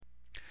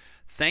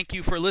Thank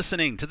you for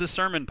listening to the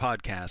sermon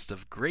podcast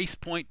of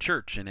GracePoint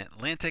Church in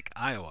Atlantic,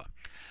 Iowa.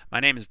 My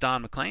name is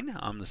Don McLean.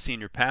 I'm the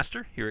senior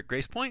pastor here at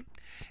GracePoint.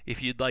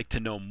 If you'd like to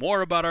know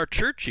more about our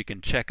church, you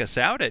can check us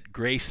out at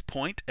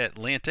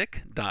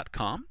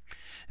gracepointatlantic.com.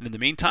 And in the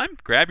meantime,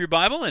 grab your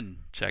Bible and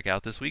check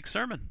out this week's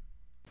sermon.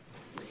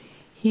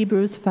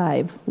 Hebrews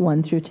 5,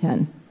 1 through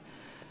 10.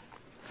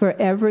 For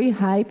every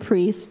high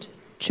priest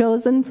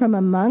chosen from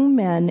among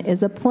men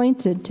is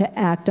appointed to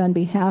act on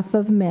behalf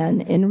of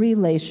men in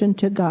relation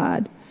to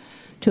God,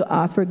 to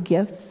offer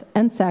gifts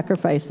and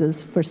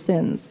sacrifices for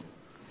sins.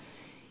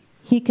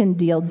 He can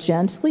deal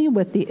gently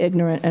with the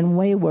ignorant and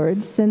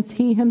wayward, since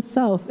he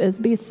himself is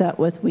beset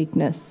with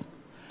weakness.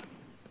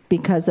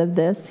 Because of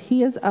this,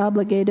 he is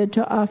obligated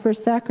to offer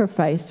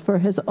sacrifice for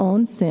his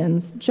own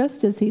sins,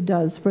 just as he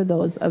does for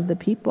those of the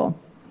people.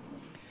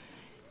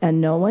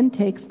 And no one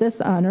takes this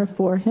honor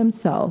for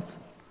himself,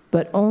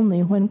 but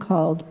only when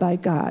called by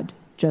God,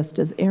 just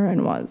as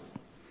Aaron was.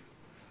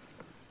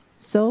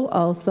 So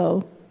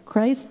also,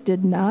 Christ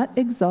did not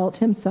exalt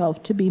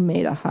himself to be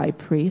made a high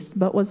priest,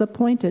 but was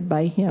appointed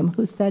by him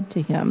who said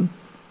to him,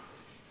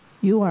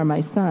 "You are my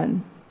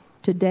son.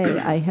 Today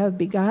I have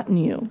begotten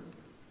you."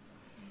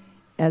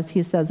 As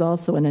he says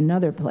also in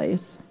another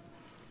place,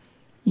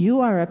 "You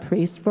are a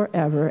priest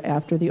forever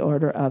after the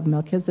order of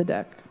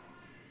Melchizedek."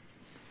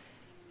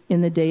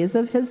 In the days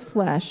of his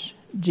flesh,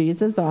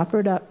 Jesus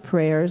offered up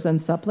prayers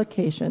and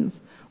supplications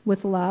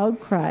with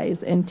loud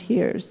cries and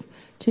tears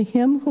to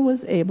him who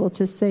was able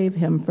to save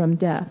him from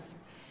death,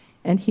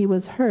 and he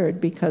was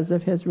heard because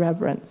of his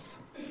reverence.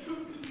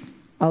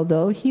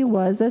 Although he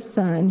was a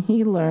son,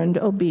 he learned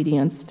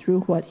obedience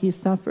through what he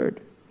suffered,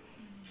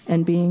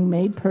 and being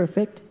made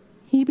perfect,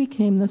 he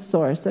became the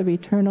source of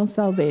eternal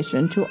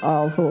salvation to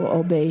all who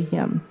obey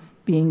him,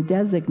 being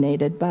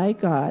designated by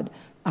God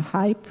a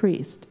high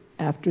priest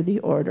after the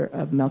order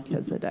of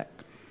Melchizedek.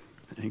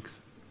 Thanks.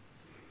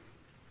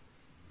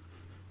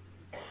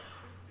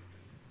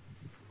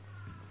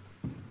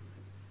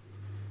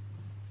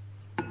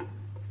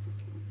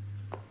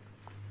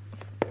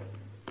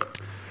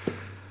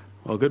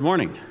 Well, good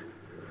morning.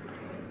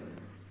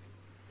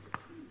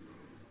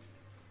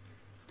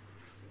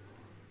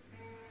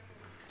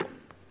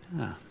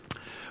 We're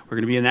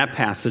going to be in that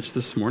passage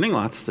this morning.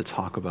 Lots to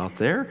talk about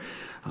there.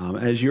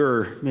 As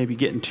you're maybe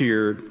getting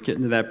to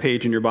that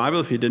page in your Bible,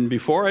 if you didn't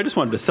before, I just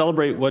wanted to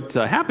celebrate what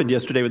happened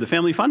yesterday with the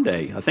Family Fun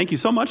Day. Thank you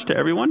so much to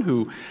everyone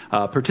who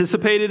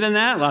participated in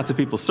that. Lots of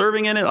people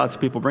serving in it. Lots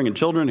of people bringing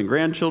children and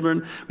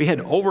grandchildren. We had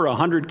over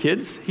 100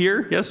 kids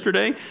here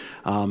yesterday,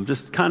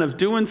 just kind of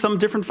doing some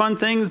different fun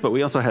things. But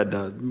we also had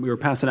we were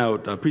passing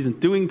out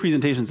doing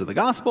presentations of the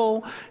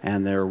gospel,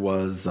 and there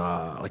was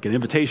like an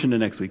invitation to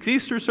next week's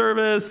Easter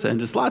service, and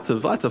just lots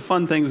of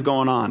fun things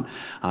going on.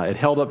 It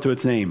held up to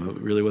its name. It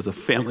really was a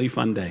Family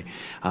Fun Day,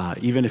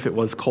 even if it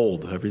was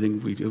cold.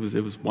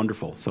 It was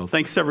wonderful. So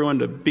thanks to everyone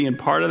to being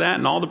part of that,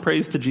 and all the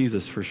praise to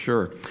Jesus for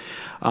sure.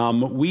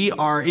 We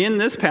are in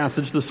this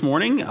passage this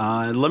morning.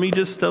 Let me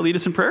just lead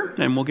us in prayer,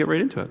 and we'll get right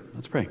into it.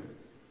 Let's pray.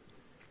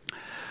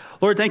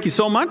 Lord, thank you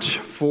so much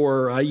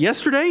for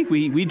yesterday.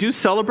 We do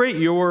celebrate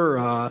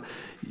your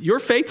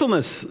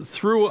faithfulness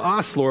through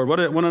us, Lord. What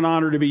an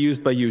honor to be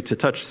used by you to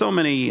touch so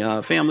many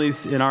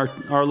families in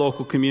our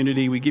local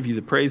community. We give you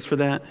the praise for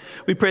that.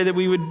 We pray that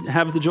we would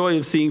have the joy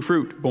of seeing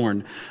fruit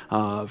born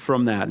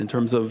from that in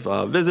terms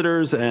of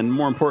visitors, and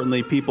more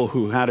importantly, people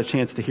who had a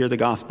chance to hear the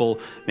gospel,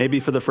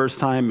 maybe for the first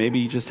time,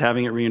 maybe just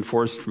having it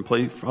reinforced from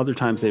other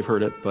times they've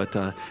heard it. But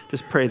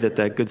just pray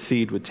that good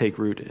seed would take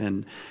root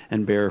and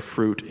bear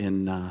fruit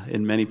in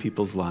many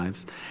people's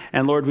lives.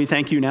 And Lord, we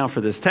thank you now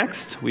for this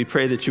text. We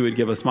pray that you would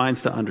give us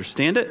minds to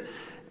understand it,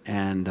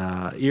 and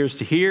ears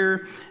to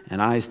hear,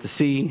 and eyes to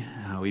see.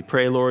 We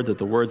pray, Lord, that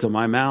the words of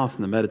my mouth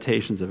and the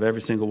meditations of every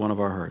single one of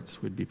our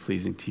hearts would be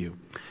pleasing to you.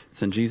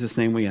 It's in Jesus'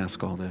 name we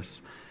ask all this.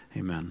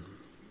 Amen.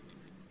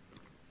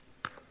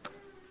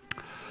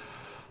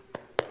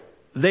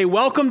 They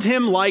welcomed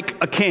him like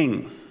a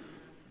king.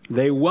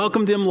 They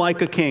welcomed him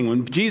like a king.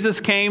 When Jesus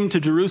came to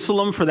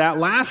Jerusalem for that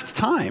last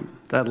time,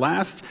 that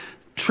last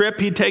trip,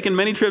 he'd taken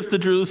many trips to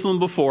Jerusalem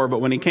before, but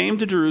when he came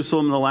to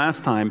Jerusalem the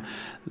last time,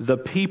 the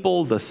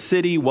people, the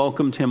city,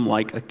 welcomed him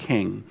like a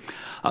king.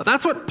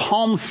 That's what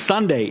Palm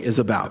Sunday is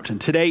about.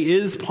 And today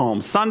is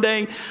Palm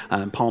Sunday.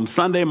 Palm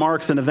Sunday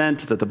marks an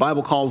event that the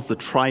Bible calls the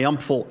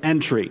triumphal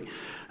entry.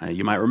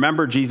 You might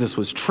remember Jesus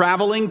was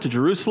traveling to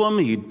Jerusalem.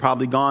 He'd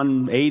probably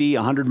gone 80,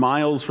 100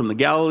 miles from the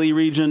Galilee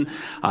region.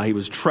 He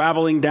was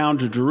traveling down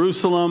to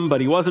Jerusalem,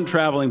 but he wasn't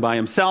traveling by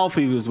himself.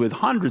 He was with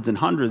hundreds and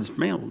hundreds,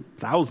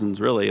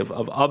 thousands really, of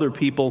other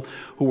people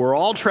who were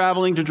all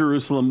traveling to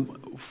Jerusalem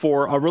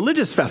for a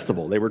religious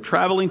festival. They were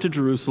traveling to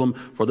Jerusalem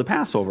for the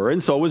Passover,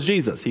 and so was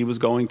Jesus. He was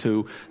going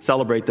to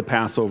celebrate the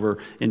Passover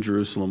in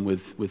Jerusalem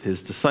with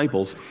his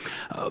disciples.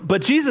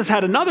 But Jesus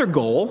had another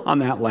goal on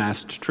that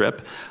last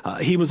trip.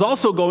 He was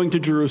also going to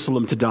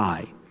Jerusalem to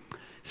die.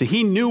 See,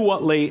 he knew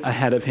what lay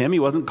ahead of him. He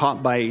wasn't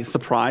caught by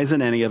surprise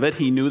in any of it.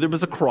 He knew there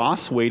was a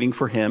cross waiting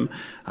for him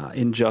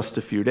in just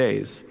a few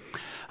days.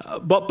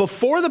 But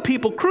before the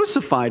people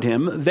crucified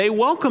him, they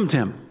welcomed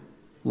him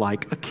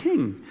like a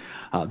king.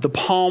 The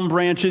palm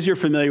branches, you're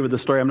familiar with the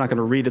story. I'm not going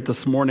to read it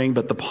this morning,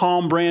 but the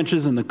palm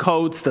branches and the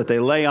coats that they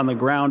lay on the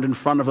ground in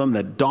front of him,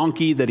 that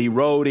donkey that he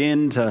rode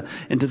into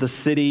the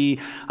city,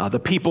 the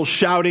people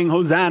shouting,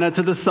 "Hosanna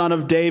to the Son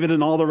of David,"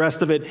 and all the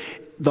rest of it.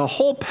 The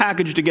whole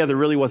package together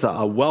really was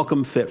a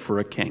welcome fit for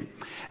a king.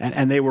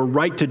 And they were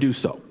right to do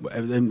so.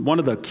 And one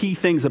of the key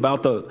things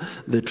about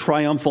the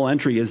triumphal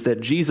entry is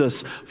that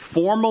Jesus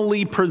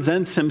formally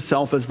presents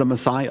himself as the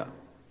Messiah.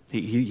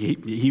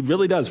 He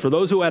really does. For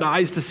those who had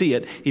eyes to see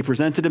it, he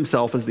presented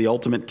himself as the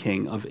ultimate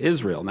king of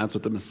Israel. And that's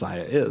what the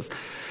Messiah is.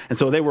 And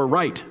so they were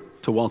right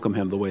to welcome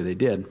him the way they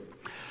did.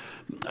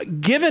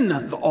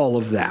 Given all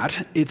of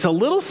that, it's a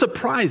little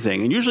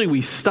surprising, and usually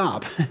we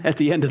stop at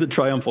the end of the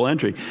triumphal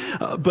entry,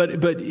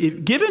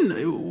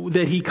 given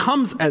that he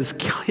comes as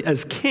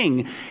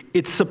king,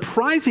 it's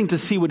surprising to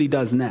see what he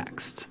does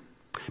next.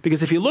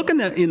 Because if you look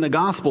in the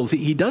Gospels,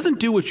 he doesn't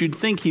do what you'd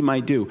think he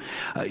might do.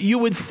 You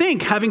would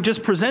think, having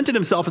just presented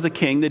himself as a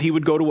king, that he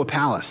would go to a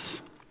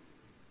palace.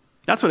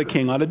 That's what a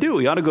king ought to do.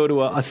 He ought to go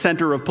to a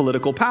center of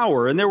political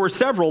power. And there were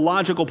several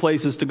logical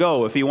places to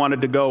go. If he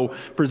wanted to go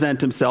present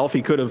himself,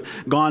 he could have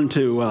gone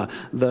to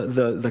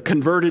the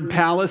converted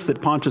palace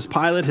that Pontius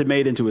Pilate had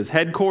made into his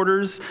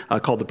headquarters,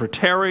 called the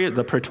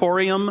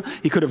Praetorium.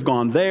 He could have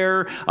gone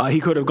there. He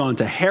could have gone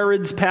to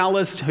Herod's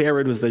palace.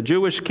 Herod was the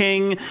Jewish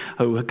king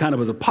who kind of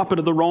was a puppet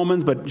of the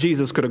Romans, but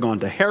Jesus could have gone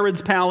to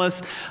Herod's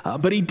palace.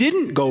 But he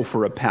didn't go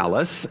for a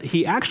palace.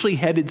 He actually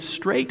headed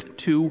straight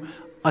to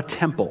a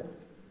temple.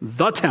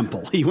 The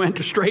temple. He went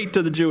straight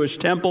to the Jewish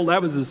temple.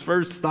 That was his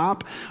first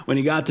stop when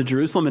he got to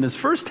Jerusalem. And his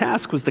first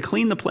task was to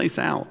clean the place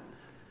out.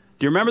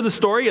 Do you remember the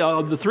story?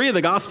 The three of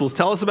the Gospels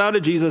tell us about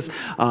it. Jesus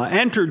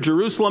entered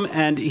Jerusalem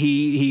and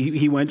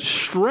he went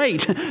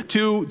straight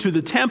to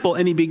the temple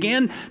and he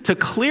began to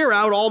clear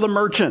out all the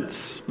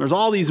merchants. There's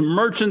all these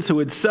merchants who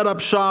had set up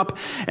shop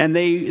and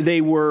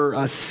they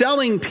were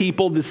selling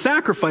people the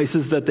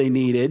sacrifices that they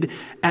needed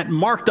at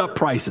marked up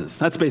prices.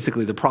 That's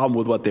basically the problem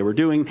with what they were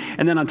doing.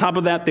 And then on top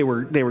of that, they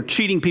were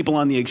cheating people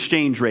on the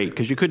exchange rate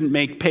because you couldn't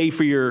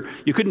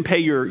pay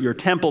your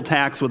temple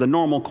tax with a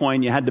normal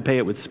coin. You had to pay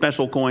it with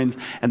special coins,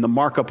 and the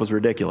markup was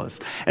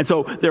ridiculous. And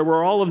so there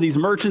were all of these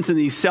merchants and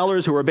these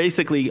sellers who were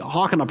basically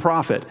hawking a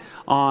profit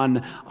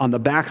on the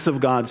backs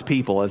of God's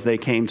people as they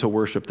came to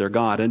worship their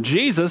God. And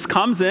Jesus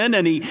comes in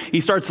and he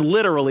starts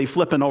literally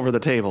flipping over the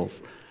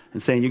tables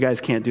and saying, "You guys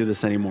can't do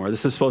this anymore.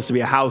 This is supposed to be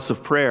a house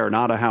of prayer,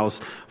 not a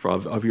house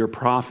of your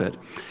profit."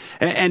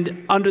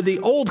 And under the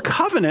old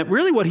covenant,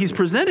 really what he's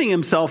presenting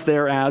himself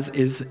there as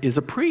is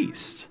a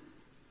priest.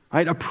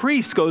 Right? A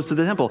priest goes to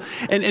the temple.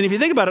 And if you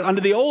think about it, under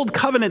the old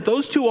covenant,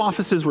 those two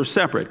offices were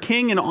separate.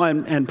 King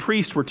and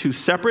priest were two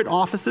separate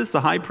offices.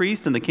 The high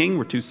priest and the king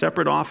were two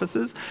separate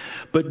offices.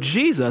 But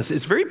Jesus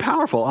is very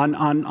powerful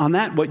on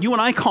that, what you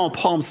and I call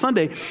Palm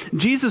Sunday.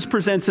 Jesus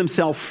presents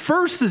himself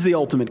first as the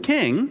ultimate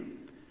king,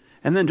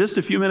 and then just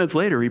a few minutes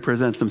later, he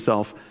presents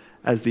himself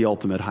as the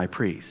ultimate high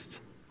priest.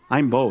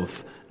 I'm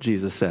both,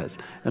 Jesus says,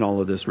 and all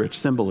of this rich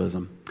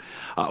symbolism.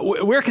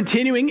 We're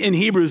continuing in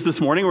Hebrews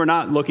this morning. We're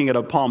not looking at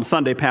a Palm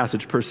Sunday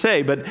passage per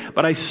se,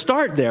 but I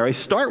start there. I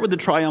start with the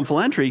triumphal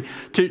entry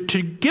to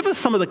give us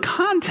some of the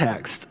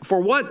context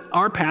for what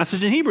our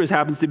passage in Hebrews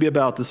happens to be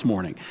about this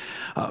morning.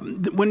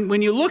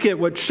 When you look at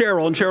what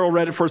Cheryl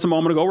read it for us a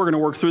moment ago, we're going to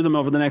work through them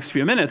over the next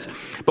few minutes.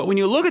 But when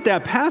you look at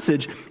that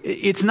passage,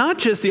 it's not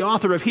just the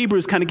author of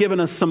Hebrews kind of giving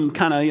us some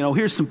kind of,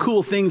 here's some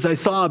cool things I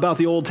saw about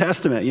the Old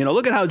Testament.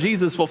 Look at how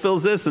Jesus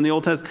fulfills this in the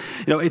Old Testament.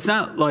 It's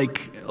not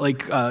like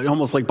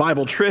almost like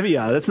Bible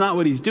trivia. That's not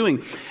what he's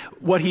doing.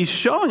 What he's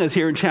showing us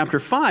here in chapter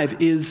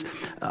 5 is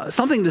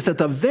something that's at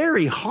the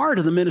very heart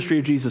of the ministry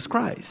of Jesus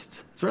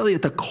Christ. It's really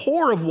at the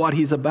core of what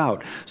he's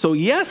about. So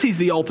yes, he's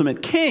the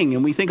ultimate king,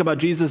 and we think about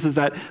Jesus as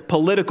that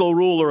political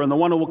ruler and the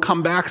one who will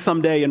come back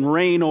someday and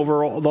reign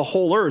over the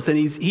whole earth, and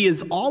he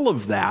is all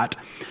of that,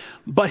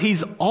 but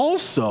he's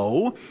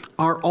also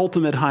our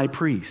ultimate high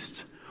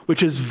priest,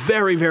 which is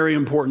very, very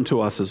important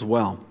to us as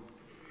well.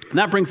 And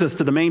that brings us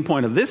to the main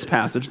point of this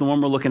passage, the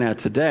one we're looking at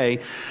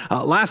today.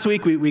 Last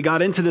week, we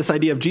got into this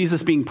idea of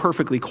Jesus being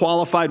perfectly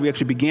qualified. We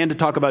actually began to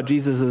talk about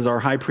Jesus as our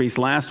high priest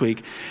last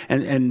week.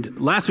 And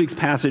last week's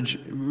passage,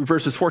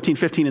 verses 14,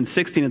 15, and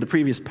 16 of the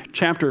previous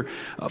chapter,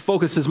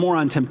 focuses more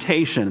on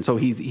temptation. So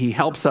he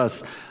helps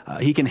us.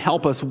 He can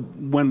help us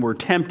when we're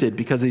tempted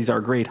because he's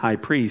our great high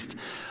priest.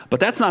 But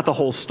that's not the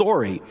whole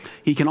story.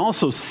 He can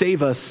also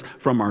save us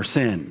from our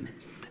sin.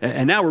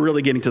 And now we're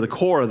really getting to the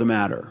core of the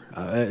matter.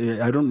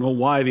 I don't know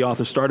why the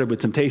author started with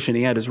temptation.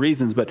 He had his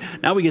reasons, but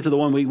now we get to the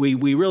one we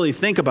really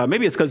think about.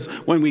 Maybe it's because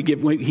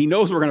he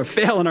knows we're going to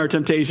fail in our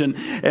temptation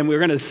and we're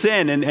going to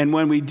sin. And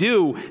when we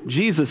do,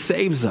 Jesus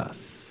saves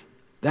us.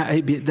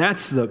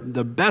 That's the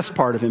best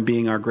part of him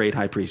being our great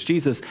high priest.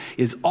 Jesus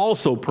is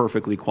also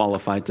perfectly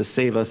qualified to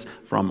save us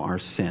from our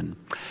sin.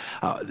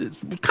 It's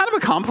kind of a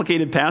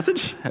complicated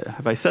passage.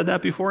 Have I said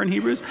that before in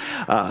Hebrews?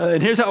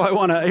 And here's how I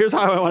want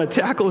to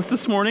tackle it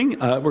this morning.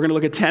 We're going to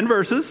look at 10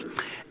 verses,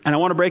 and I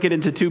want to break it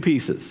into two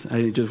pieces.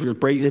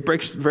 It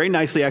breaks very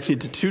nicely, actually,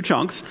 into two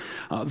chunks.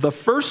 The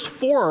first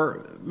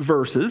 4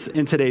 verses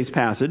in today's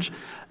passage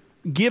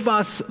give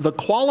us the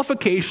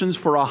qualifications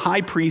for a high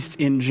priest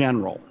in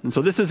general. And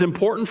so this is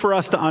important for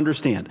us to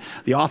understand.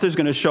 The author is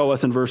going to show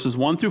us in verses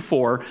 1 through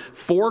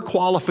 4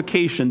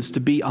 qualifications to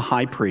be a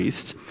high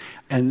priest.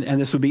 And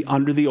this would be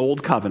under the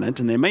old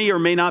covenant. And they may or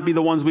may not be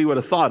the ones we would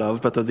have thought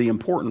of, but they're the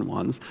important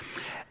ones.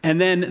 And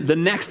then the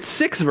next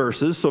 6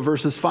 verses, so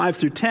verses 5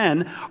 through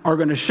 10, are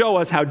going to show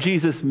us how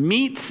Jesus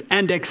meets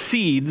and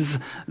exceeds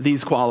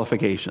these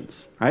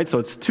qualifications. Right? So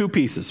it's 2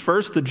 pieces.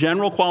 First, the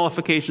general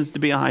qualifications to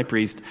be a high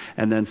priest.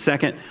 And then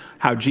second,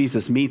 how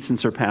Jesus meets and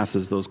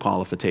surpasses those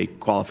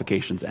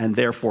qualifications. And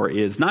therefore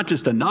is not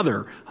just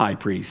another high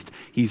priest.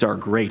 He's our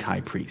great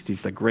high priest.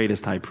 He's the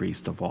greatest high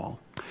priest of all.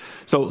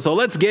 So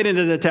let's get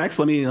into the text.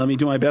 Let me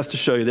do my best to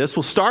show you this.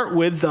 We'll start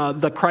with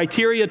the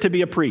criteria to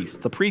be a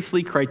priest, the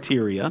priestly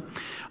criteria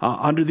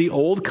under the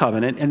old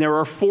covenant, and there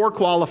are 4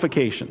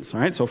 qualifications. All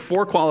right, so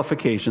 4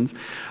 qualifications.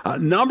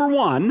 Number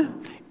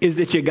 1 is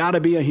that you got to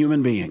be a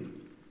human being.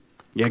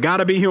 You got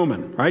to be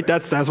human, right?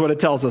 That's what it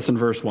tells us in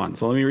verse 1.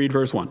 So let me read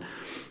verse 1.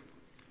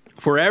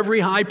 For every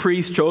high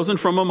priest chosen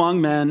from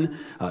among men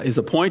is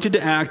appointed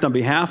to act on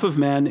behalf of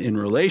men in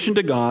relation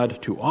to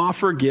God, to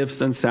offer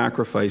gifts and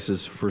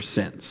sacrifices for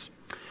sins.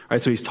 All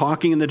right, so he's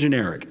talking in the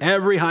generic.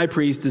 Every high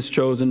priest is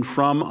chosen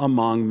from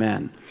among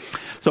men.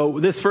 So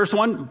this first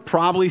one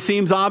probably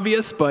seems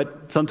obvious,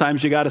 but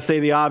sometimes you got to say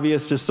the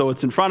obvious just so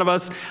it's in front of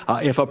us.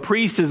 If a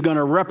priest is going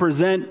to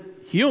represent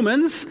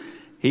humans,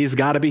 he's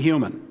got to be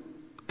human.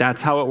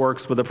 That's how it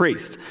works with a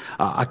priest.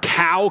 A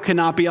cow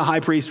cannot be a high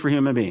priest for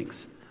human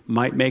beings.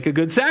 Might make a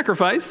good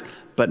sacrifice,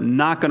 but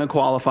not going to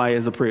qualify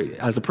as a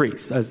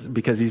priest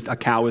because a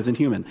cow isn't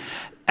human.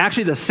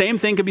 Actually, the same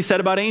thing could be said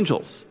about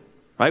angels.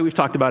 Right? We've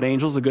talked about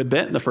angels a good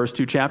bit in the first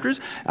 2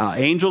 chapters.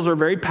 Angels are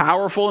very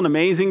powerful and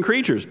amazing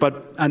creatures,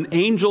 but an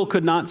angel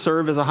could not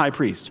serve as a high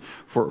priest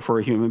for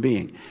a human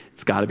being.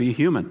 It's got to be a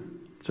human.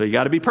 So you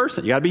got to be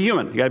person. You got to be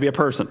human. You got to be a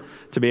person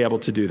to be able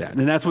to do that.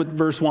 And that's what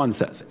verse 1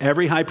 says.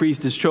 Every high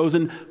priest is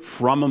chosen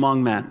from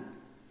among men.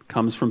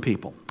 Comes from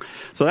people.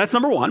 So that's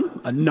number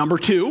 1. Number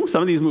 2,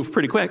 some of these move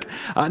pretty quick.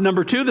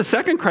 Number 2, the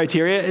second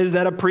criteria is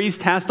that a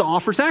priest has to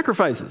offer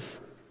sacrifices.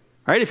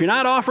 Right? If you're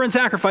not offering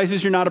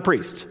sacrifices, you're not a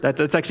priest.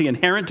 That's actually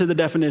inherent to the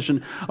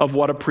definition of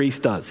what a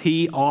priest does.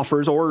 He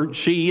offers, or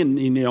she, and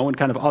in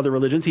kind of other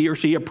religions, he or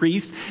she, a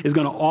priest, is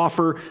going to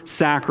offer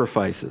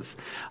sacrifices.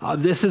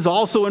 This is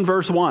also in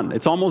verse 1.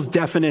 It's almost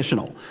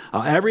definitional.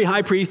 Every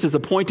high priest is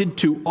appointed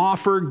to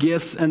offer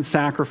gifts and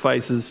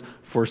sacrifices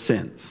for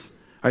sins.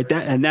 Right,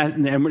 and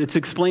it's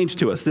explained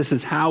to us. This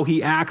is how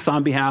he acts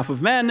on behalf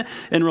of men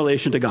in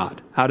relation to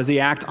God. How does he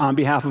act on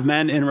behalf of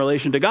men in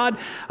relation to God?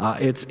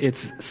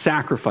 It's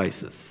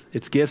sacrifices.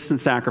 It's gifts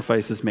and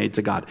sacrifices made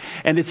to God.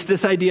 And it's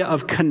this idea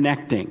of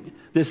connecting.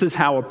 This is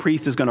how a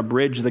priest is going to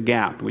bridge the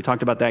gap. We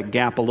talked about that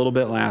gap a little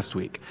bit last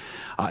week.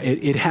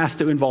 It has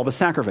to involve a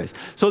sacrifice.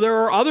 So there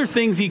are other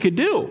things he could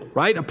do,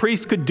 right? A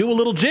priest could do a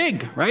little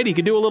jig, right? He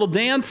could do a little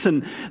dance,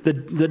 and the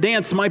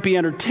dance might be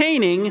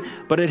entertaining,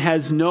 but it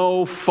has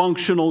no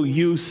functional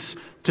use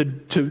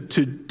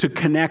to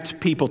connect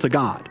people to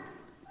God.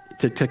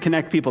 To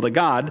connect people to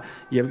God,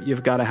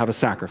 you've got to have a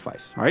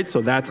sacrifice, all right?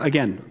 So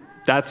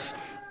that's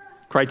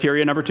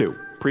criteria number 2.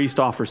 Priest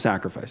offers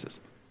sacrifices.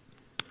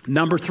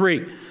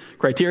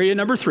 Criteria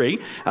number 3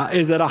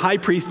 is that a high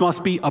priest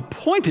must be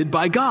appointed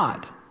by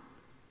God.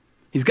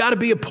 He's got to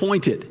be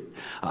appointed.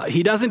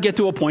 He doesn't get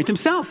to appoint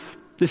himself.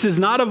 This is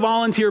not a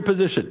volunteer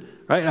position,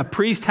 right? A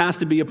priest has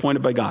to be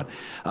appointed by God.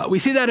 We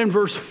see that in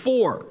verse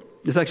 4.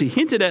 It's actually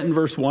hinted at in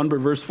verse 1, but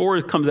verse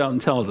 4 comes out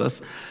and tells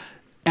us,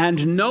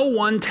 and no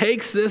one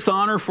takes this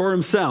honor for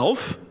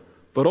himself,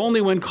 but only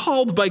when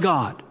called by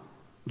God,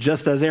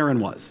 just as Aaron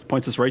was.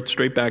 Points us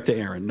straight back to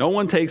Aaron. No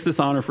one takes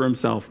this honor for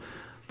himself,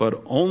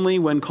 but only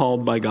when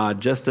called by God,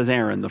 just as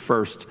Aaron, the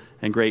first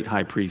and great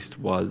high priest,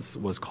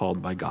 was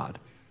called by God.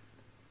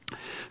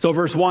 So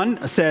verse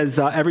 1 says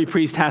every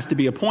priest has to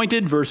be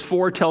appointed. Verse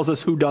 4 tells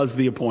us who does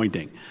the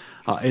appointing.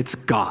 It's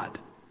God.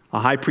 A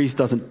high priest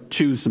doesn't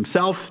choose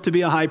himself to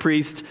be a high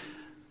priest.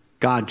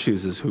 God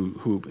chooses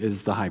who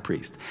is the high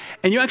priest.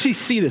 And you actually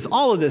see this,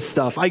 all of this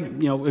stuff.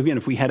 Again,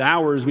 if we had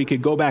hours, we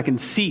could go back and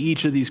see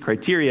each of these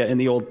criteria in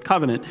the Old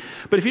Covenant.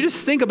 But if you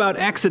just think about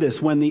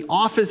Exodus, when the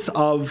office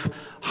of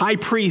high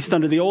priest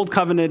under the Old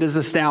Covenant is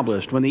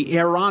established, when the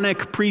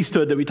Aaronic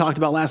priesthood that we talked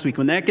about last week,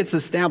 when that gets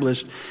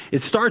established,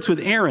 it starts with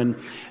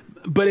Aaron.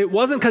 But it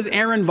wasn't because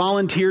Aaron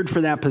volunteered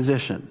for that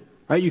position.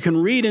 Right? You can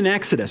read in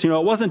Exodus. It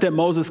wasn't that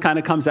Moses kind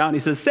of comes out and he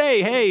says,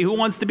 say, hey, who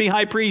wants to be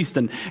high priest?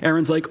 And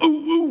Aaron's like,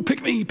 ooh,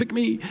 pick me, pick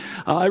me.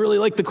 I really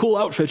like the cool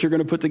outfit you're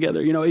going to put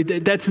together.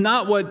 That's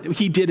not what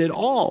he did at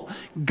all.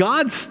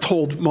 God's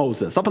told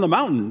Moses up on the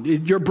mountain,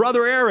 your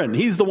brother Aaron,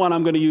 he's the one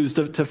I'm going to use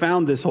to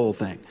found this whole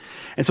thing.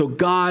 And so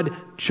God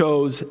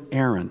chose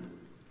Aaron.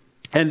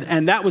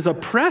 And that was a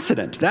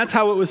precedent. That's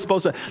how it was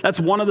supposed to. That's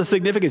one of the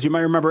significance. You might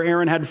remember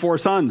Aaron had 4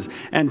 sons,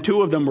 and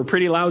 2 of them were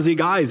pretty lousy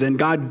guys, and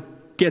God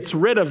gets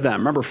rid of them.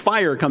 Remember,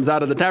 fire comes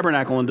out of the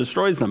tabernacle and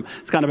destroys them.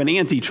 It's kind of an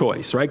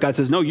anti-choice, right? God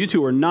says, no, you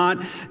 2 are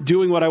not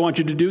doing what I want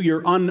you to do.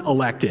 You're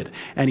unelected.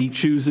 And he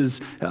chooses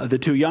the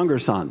 2 younger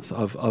sons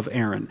of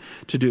Aaron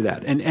to do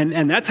that.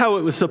 And that's how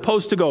it was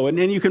supposed to go.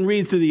 And you can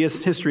read through the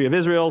history of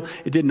Israel.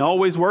 It didn't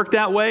always work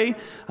that way.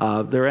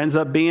 There ends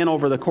up being,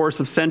 over the course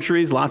of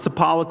centuries, lots of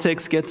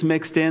politics gets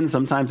mixed in.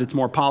 Sometimes it's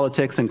more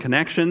politics and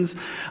connections.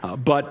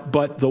 But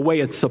the way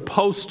it's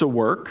supposed to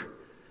work,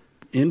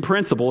 in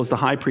principle, is the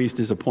high priest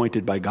is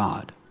appointed by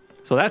God.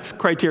 So that's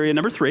criteria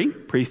number 3.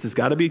 Priest has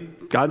got to be,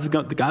 God's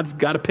got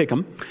to pick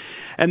him.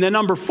 And then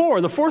number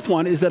 4, the fourth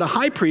one, is that a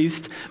high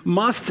priest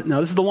must, now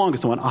this is the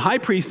longest one, a high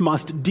priest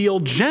must deal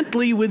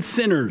gently with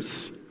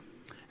sinners.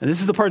 And this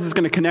is the part that's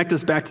going to connect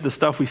us back to the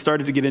stuff we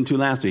started to get into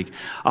last week.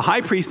 A high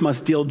priest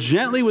must deal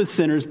gently with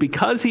sinners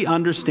because he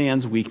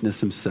understands weakness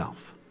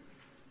himself.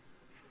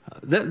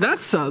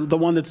 That's the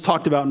one that's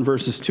talked about in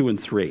verses 2 and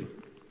 3.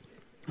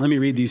 Let me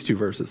read these 2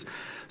 verses.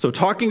 So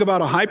talking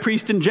about a high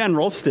priest in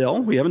general still,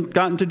 we haven't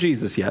gotten to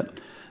Jesus yet,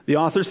 the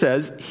author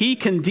says, he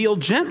can deal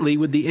gently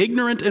with the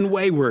ignorant and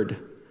wayward,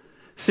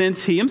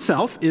 since he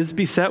himself is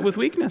beset with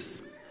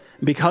weakness.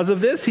 Because of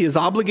this, he is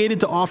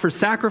obligated to offer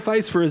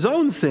sacrifice for his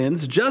own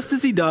sins, just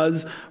as he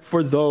does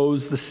for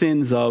the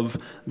sins of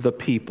the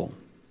people.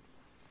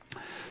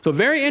 So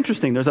very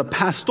interesting. There's a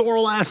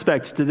pastoral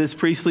aspect to this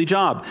priestly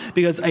job,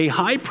 because a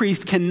high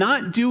priest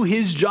cannot do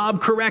his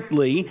job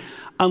correctly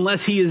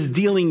unless he is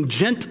dealing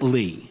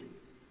gently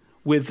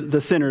with the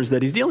sinners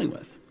that he's dealing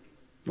with,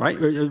 right?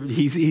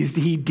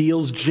 He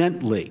deals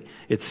gently,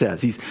 it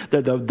says.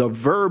 The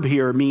verb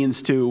here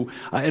means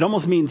it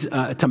almost means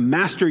to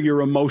master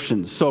your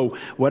emotions. So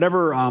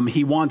whatever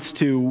he wants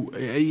to,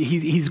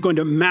 he's going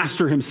to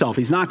master himself.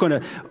 He's not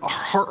going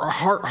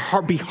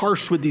to be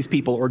harsh with these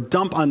people or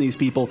dump on these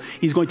people.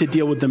 He's going to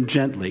deal with them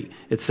gently,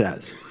 it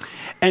says.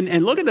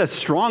 And look at the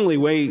strongly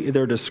way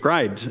they're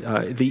described,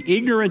 the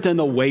ignorant and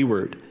the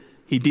wayward.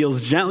 He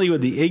deals gently with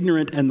the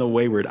ignorant and the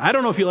wayward. I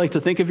don't know if you like to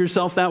think of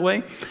yourself that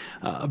way,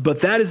 but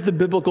that is the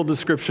biblical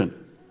description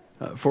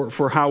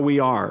for how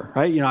we are,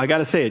 right? I got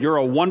to say it. You're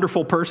a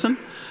wonderful person.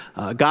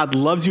 God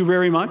loves you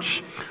very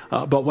much.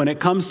 But when it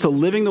comes to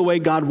living the way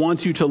God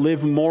wants you to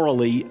live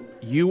morally,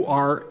 you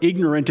are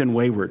ignorant and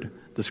wayward,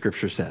 the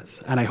scripture says.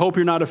 And I hope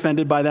you're not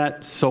offended by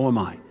that. So am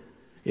I.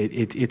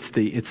 It's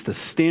the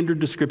standard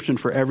description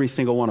for every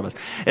single one of us.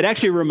 It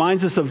actually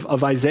reminds us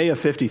of Isaiah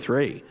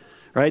 53.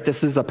 Right?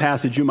 This is a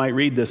passage you might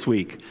read this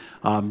week,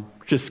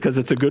 just because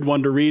it's a good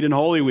one to read in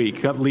Holy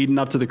Week, leading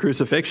up to the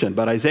crucifixion.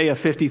 But Isaiah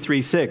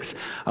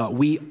 53:6,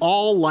 we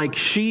all like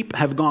sheep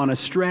have gone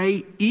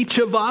astray. Each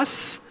of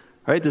us,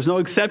 right? There's no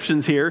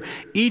exceptions here.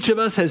 Each of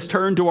us has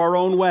turned to our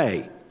own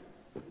way.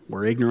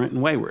 We're ignorant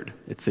and wayward.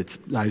 It's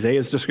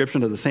Isaiah's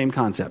description of the same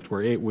concept.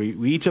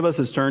 We each of us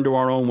has turned to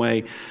our own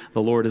way.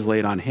 The Lord has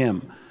laid on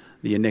him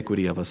the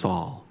iniquity of us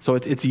all. So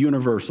it's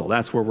universal.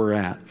 That's where we're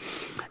at.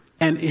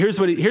 And here's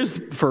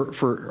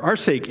for our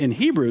sake in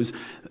Hebrews,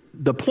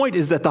 the point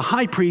is that the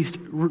high priest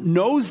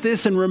knows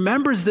this and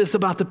remembers this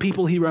about the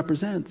people he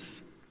represents.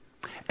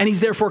 And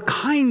he's therefore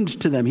kind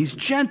to them. He's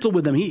gentle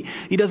with them. He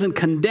doesn't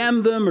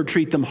condemn them or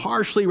treat them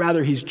harshly.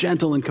 Rather, he's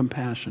gentle and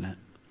compassionate.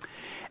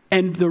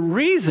 And the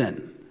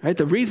reason, right,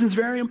 the reason's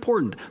very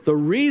important. The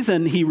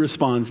reason he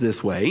responds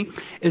this way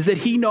is that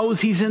he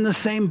knows he's in the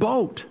same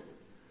boat.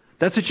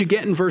 That's what you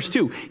get in verse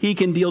 2. He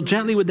can deal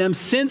gently with them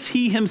since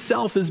he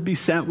himself is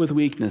beset with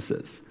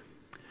weaknesses.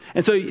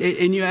 And so,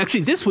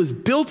 this was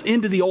built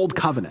into the Old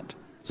Covenant.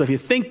 So if you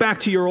think back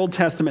to your Old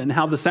Testament and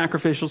how the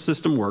sacrificial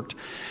system worked,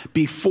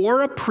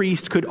 before a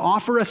priest could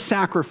offer a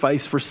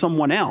sacrifice for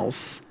someone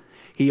else,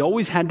 he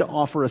always had to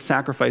offer a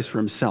sacrifice for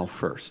himself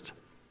first.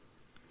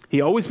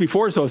 So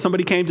if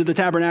somebody came to the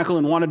tabernacle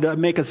and wanted to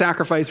make a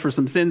sacrifice for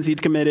some sins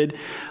he'd committed,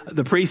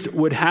 the priest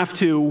would have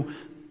to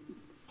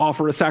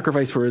offer a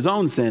sacrifice for his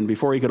own sin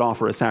before he could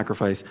offer a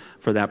sacrifice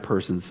for that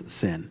person's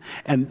sin.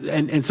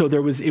 And so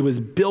it was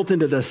built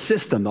into the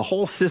system. The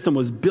whole system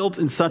was built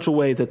in such a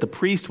way that the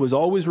priest was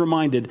always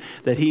reminded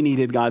that he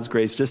needed God's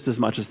grace just as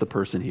much as the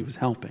person he was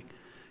helping,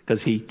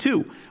 because he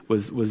too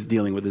was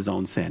dealing with his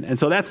own sin. And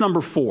so that's number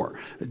 4.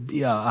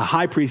 A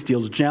high priest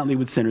deals gently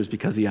with sinners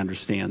because he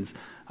understands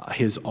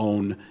his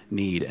own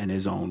need and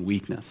his own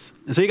weakness.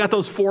 And so you got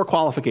those 4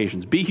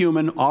 qualifications: be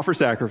human, offer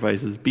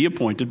sacrifices, be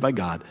appointed by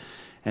God,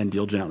 and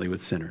deal gently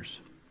with sinners.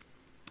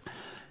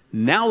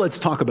 Now let's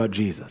talk about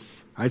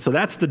Jesus. All right, so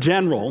that's the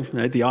general.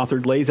 Right? The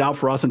author lays out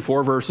for us in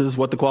 4 verses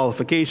what the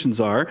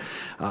qualifications are.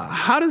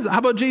 How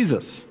about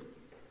Jesus?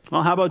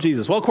 Well, how about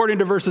Jesus? Well, according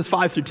to verses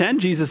 5 through 10,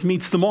 Jesus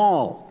meets them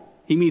all.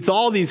 He meets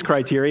all these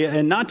criteria,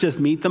 and not just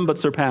meet them, but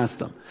surpass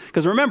them.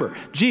 Because remember,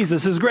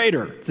 Jesus is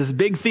greater. It's this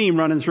big theme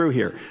running through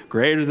here.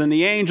 Greater than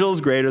the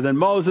angels, greater than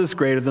Moses,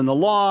 greater than the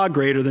law,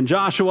 greater than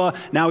Joshua.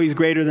 Now he's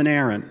greater than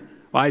Aaron.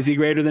 Why is he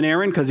greater than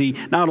Aaron? Because he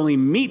not only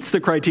meets the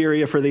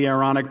criteria for the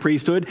Aaronic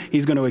priesthood,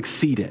 he's going to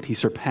exceed it. He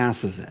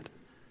surpasses it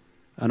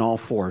on all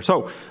four.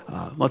 So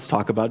let's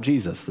talk about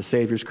Jesus, the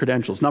Savior's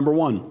credentials. Number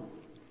one,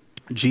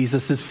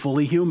 Jesus is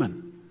fully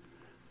human.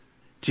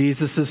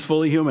 Jesus is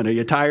fully human. Are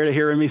you tired of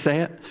hearing me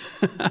say it?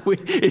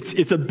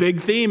 It's a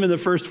big theme in the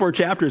first four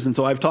chapters, and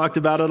so I've talked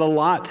about it a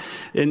lot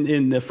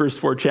in the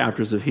first four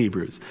chapters of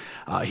Hebrews.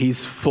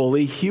 He's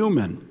fully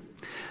human.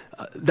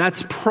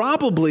 That's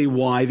probably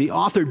why the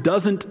author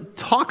doesn't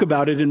talk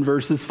about it in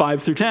verses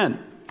 5 through 10.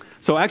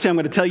 So actually, I'm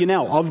going to tell you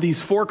now, of these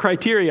four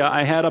criteria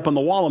I had up on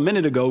the wall a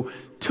minute ago,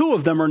 two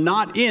of them are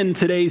not in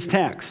today's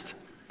text.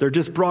 They're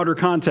just broader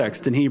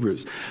context in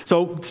Hebrews.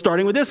 So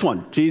starting with this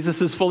one,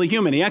 Jesus is fully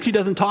human. He actually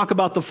doesn't talk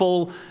about the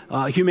full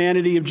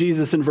humanity of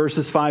Jesus in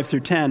verses 5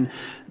 through 10,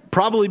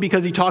 probably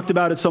because he talked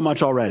about it so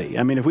much already.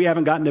 I mean, if we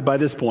haven't gotten it by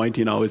this point,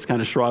 it's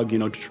kind of shrug,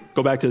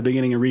 go back to the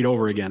beginning and read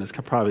over again. It's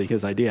probably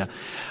his idea.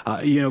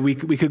 We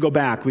could go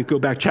back. We could go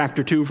back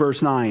chapter 2,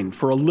 verse 9.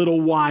 For a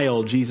little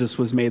while, Jesus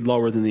was made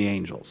lower than the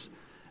angels.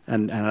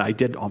 And I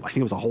think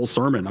it was a whole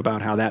sermon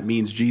about how that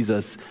means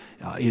Jesus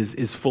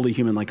is fully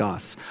human like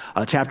us.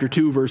 Chapter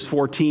 2, verse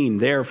 14,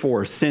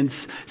 therefore,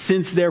 since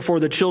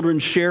therefore the children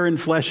share in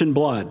flesh and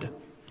blood.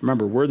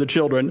 Remember, we're the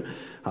children.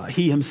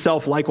 He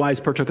himself likewise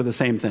partook of the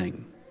same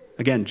thing.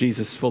 Again,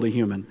 Jesus fully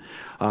human.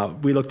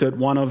 We looked at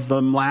one of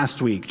them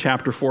last week,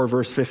 chapter 4,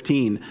 verse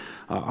 15.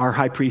 Our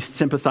high priest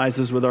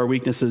sympathizes with our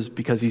weaknesses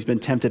because he's been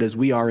tempted as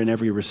we are in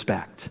every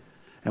respect.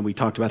 And we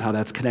talked about how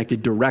that's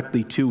connected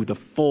directly to the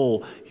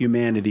full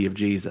humanity of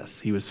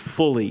Jesus. He was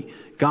fully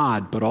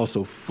God, but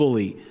also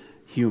fully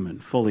human,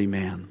 fully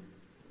man.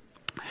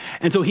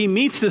 And so he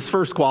meets this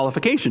first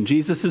qualification.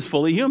 Jesus is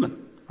fully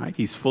human, right?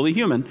 He's fully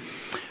human.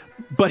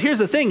 But here's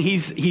the thing.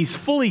 He's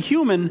fully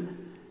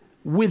human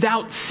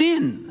without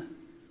sin.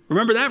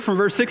 Remember that from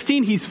verse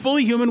 16? He's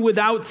fully human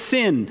without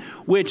sin,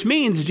 which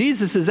means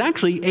Jesus is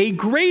actually a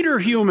greater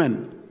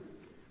human.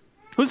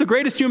 Who's the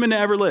greatest human to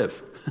ever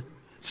live?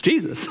 It's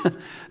Jesus.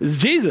 It's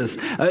Jesus.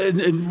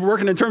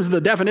 Working in terms of the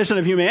definition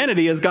of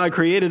humanity as God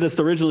created us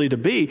originally to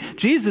be,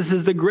 Jesus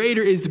is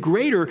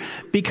greater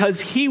because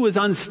he was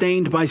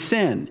unstained by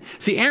sin.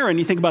 See, Aaron,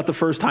 you think about the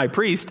first high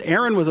priest,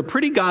 Aaron was a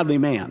pretty godly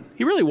man.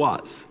 He really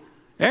was.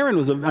 Aaron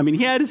was,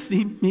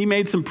 he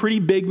made some pretty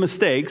big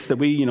mistakes that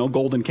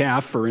golden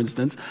calf, for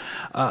instance.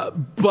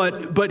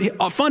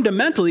 But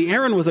fundamentally,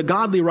 Aaron was a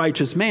godly,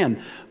 righteous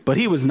man, but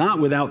he was not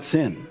without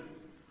sin.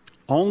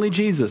 Only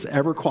Jesus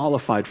ever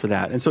qualified for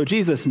that. And so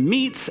Jesus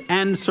meets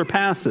and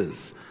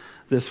surpasses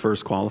this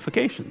first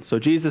qualification. So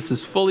Jesus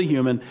is fully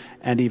human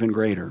and even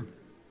greater.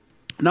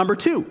 Number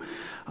two,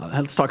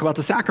 let's talk about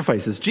the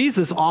sacrifices.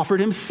 Jesus offered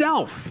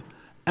himself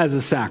as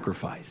a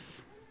sacrifice.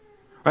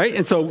 Right?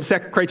 And so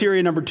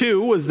criteria number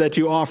two was that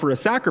you offer a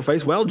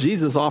sacrifice. Well,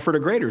 Jesus offered a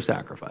greater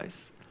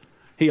sacrifice.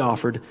 He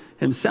offered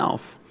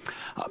himself.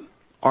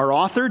 Our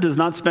author does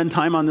not spend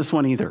time on this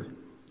one either.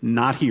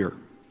 Not here.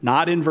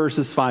 Not in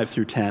verses 5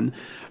 through 10,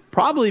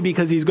 probably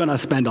because he's going to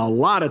spend a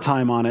lot of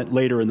time on it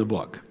later in the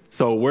book.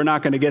 So we're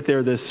not going to get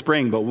there this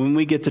spring, but when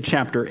we get to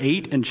chapter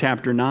 8 and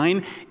chapter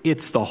 9,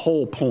 it's the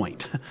whole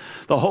point.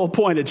 The whole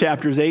point of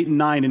chapters 8 and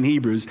 9 in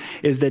Hebrews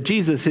is that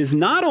Jesus is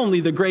not only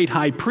the great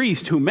high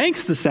priest who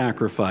makes the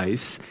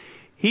sacrifice,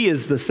 he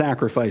is the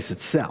sacrifice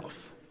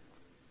itself.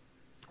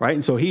 Right?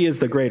 And so he is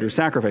the greater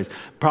sacrifice.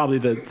 Probably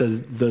the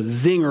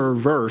zinger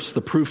verse,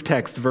 the proof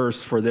text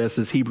verse for this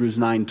is Hebrews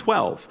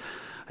 9:12.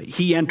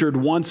 He entered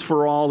once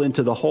for all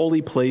into the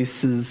holy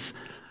places,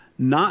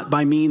 not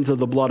by means of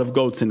the blood of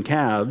goats and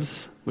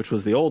calves, which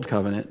was the old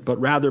covenant, but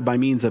rather by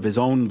means of his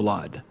own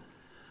blood,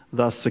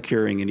 thus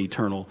securing an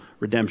eternal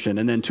redemption.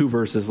 And then 2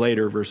 verses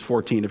later, verse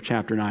 14 of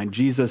chapter 9,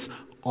 Jesus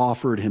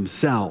offered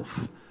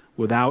himself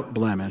without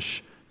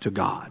blemish to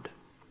God.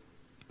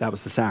 That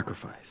was the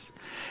sacrifice.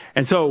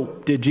 And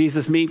so, did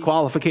Jesus meet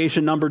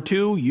qualification number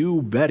 2?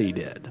 You bet he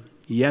did.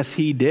 Yes,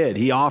 he did.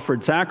 He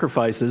offered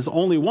sacrifices,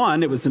 only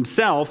one, it was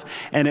himself,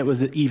 and it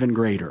was even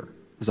greater.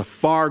 It was a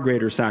far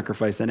greater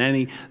sacrifice than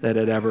any that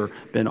had ever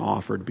been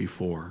offered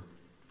before.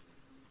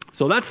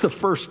 So that's the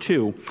first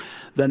two.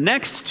 The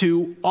next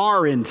two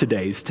are in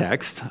today's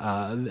text,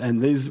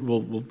 and these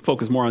we'll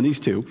focus more on these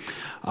two,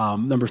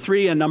 number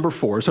 3 and number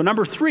 4. So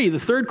number 3, the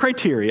third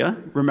criteria,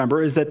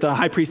 remember, is that the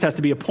high priest has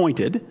to be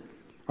appointed,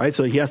 right?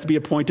 So he has to be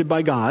appointed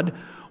by God.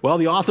 Well,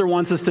 the author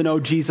wants us to know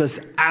Jesus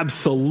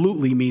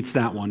absolutely meets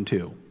that one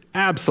too.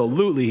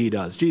 Absolutely he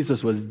does.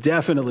 Jesus was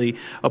definitely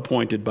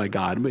appointed by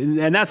God.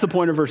 And that's the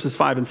point of verses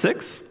 5 and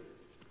 6.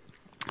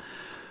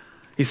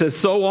 He says,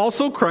 so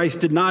also Christ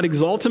did not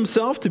exalt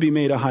himself to be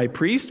made a high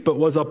priest, but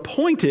was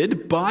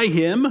appointed by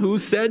him who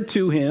said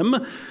to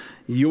him,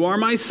 you are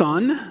my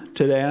son,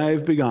 today I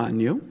have begotten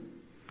you.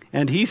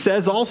 And he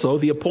says also,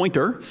 the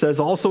appointer says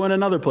also in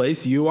another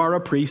place, you are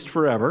a priest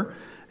forever,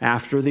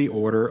 after the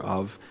order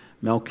of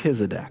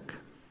Melchizedek.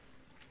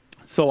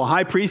 So a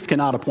high priest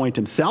cannot appoint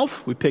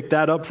himself. We picked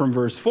that up from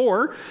verse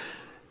 4.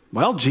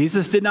 Well,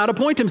 Jesus did not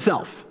appoint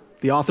himself.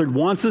 The author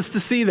wants us to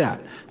see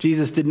that.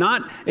 Jesus did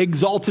not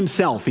exalt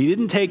himself. He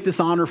didn't take this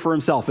honor for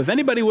himself. If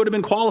anybody would have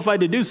been qualified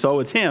to do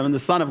so, it's him, and the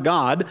Son of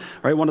God,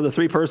 right? One of the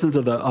three persons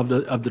of the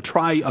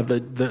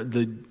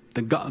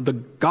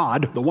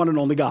God, the one and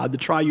only God, the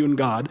triune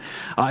God.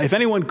 If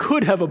anyone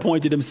could have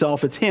appointed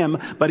himself, it's him,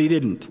 but he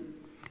didn't.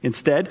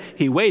 Instead,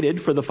 he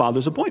waited for the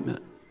Father's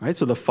appointment. Right,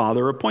 so the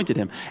Father appointed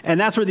him. And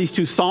that's where these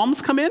two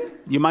Psalms come in.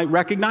 You might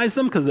recognize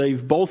them because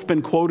they've both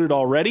been quoted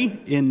already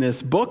in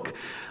this book.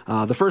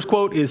 The first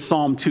quote is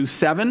Psalm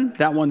 2:7.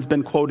 That one's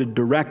been quoted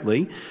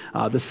directly.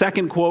 The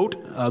second quote,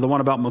 the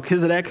one about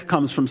Melchizedek,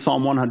 comes from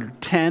Psalm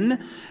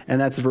 110, and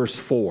that's verse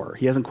 4.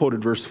 He hasn't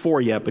quoted verse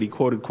 4 yet, but he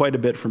quoted quite a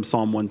bit from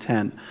Psalm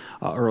 110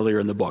 earlier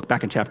in the book,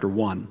 back in chapter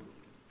 1.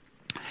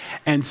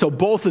 And so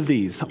both of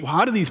these,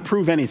 how do these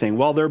prove anything?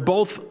 Well, they're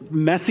both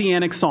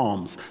messianic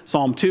psalms.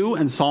 Psalm 2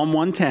 and Psalm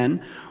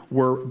 110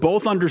 were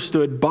both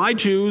understood by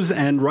Jews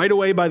and right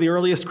away by the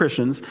earliest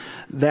Christians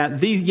that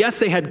these, yes,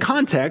 they had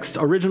context,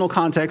 original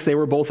context. They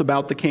were both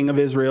about the king of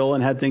Israel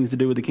and had things to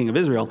do with the king of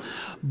Israel.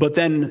 But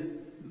then,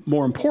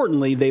 more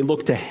importantly, they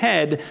looked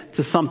ahead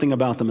to something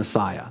about the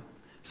Messiah.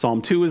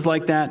 Psalm 2 is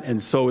like that,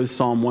 and so is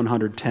Psalm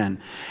 110.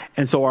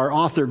 And so our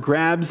author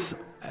grabs...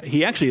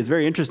 He actually is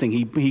very interesting.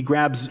 He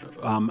grabs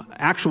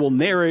actual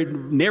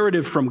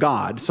narrative from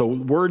God. So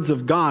words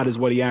of God is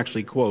what he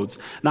actually quotes,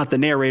 not the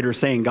narrator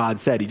saying God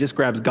said. He just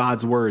grabs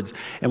God's words.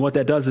 And what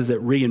that does is it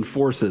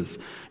reinforces.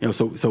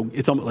 So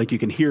it's almost like you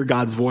can hear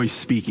God's voice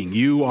speaking.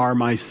 You are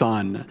my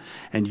son,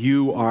 and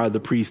you are the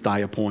priest I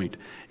appoint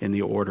in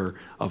the order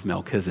of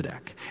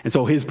Melchizedek. And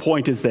so his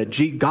point is that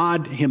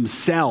God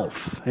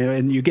himself,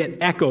 and you get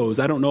echoes,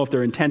 I don't know if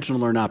they're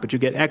intentional or not, but you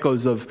get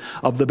echoes of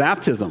the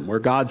baptism where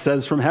God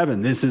says from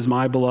heaven, this is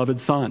my beloved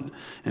son,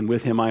 and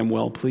with him I am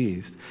well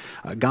pleased.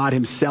 God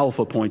himself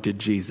appointed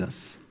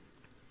Jesus.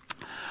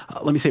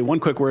 Let me say one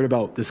quick word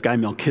about this guy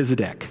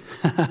Melchizedek.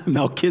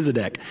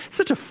 Melchizedek.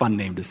 Such a fun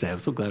name to say.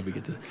 I'm so glad we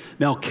get to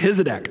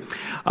Melchizedek.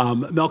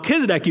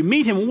 Melchizedek, you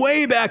meet him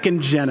way back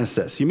in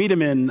Genesis. You meet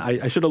him in,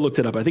 I should have looked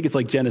it up. I think it's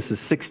like Genesis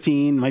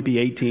 16, might be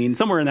 18,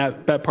 somewhere in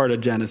that part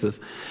of Genesis.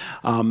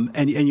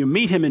 And you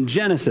meet him in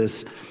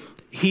Genesis.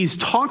 He's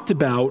talked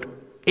about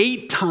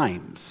 8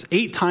 times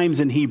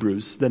in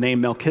Hebrews, the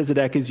name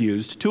Melchizedek is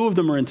used. 2 of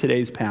them are in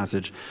today's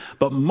passage,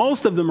 but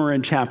most of them are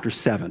in chapter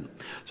 7.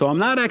 So I'm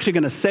not actually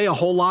going to say a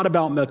whole lot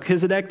about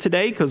Melchizedek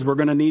today because we're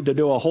going to need to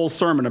do a whole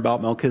sermon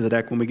about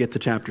Melchizedek when we get to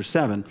chapter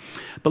 7.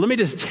 But let me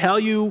just tell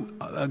you,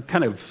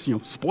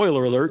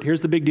 spoiler alert,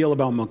 here's the big deal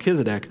about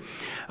Melchizedek.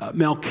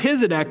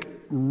 Melchizedek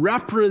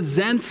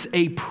represents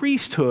a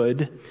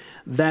priesthood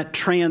that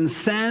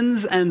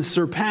transcends and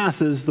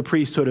surpasses the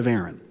priesthood of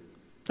Aaron.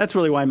 That's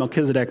really why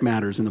Melchizedek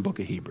matters in the book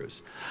of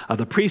Hebrews.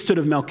 The priesthood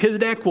of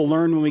Melchizedek, we'll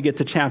learn when we get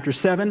to chapter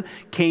 7,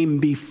 came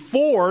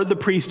before the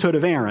priesthood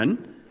of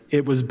Aaron.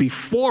 It was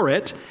before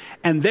it,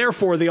 and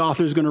therefore the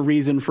author is going to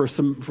reason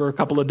for a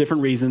couple of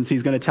different reasons.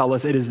 He's going to tell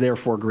us it is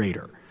therefore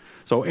greater.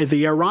 So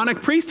the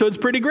Aaronic priesthood's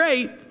pretty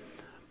great,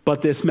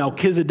 but this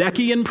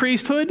Melchizedekian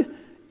priesthood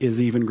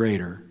is even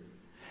greater.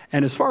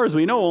 And as far as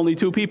we know, only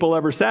 2 people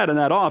ever sat in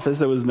that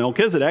office. It was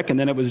Melchizedek, and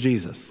then it was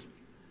Jesus.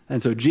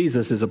 And so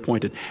Jesus is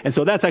appointed. And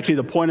so that's actually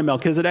the point of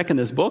Melchizedek in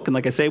this book. And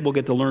like I say, we'll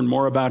get to learn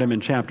more about him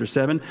in chapter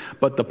 7.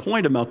 But the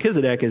point of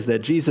Melchizedek is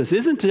that Jesus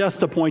isn't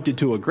just appointed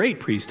to a great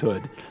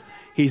priesthood.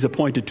 He's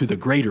appointed to the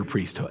greater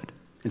priesthood.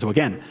 And so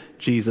again,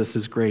 Jesus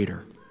is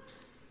greater.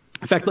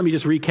 In fact, let me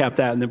just recap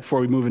that and then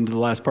before we move into the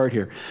last part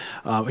here.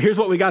 Here's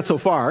what we got so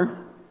far.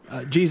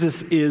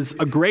 Jesus is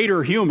a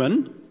greater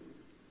human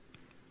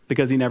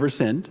because he never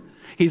sinned.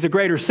 He's a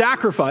greater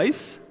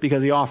sacrifice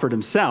because he offered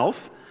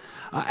himself.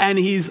 And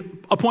he's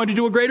appointed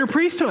to a greater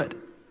priesthood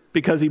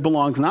because he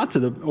belongs not to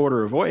the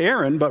order of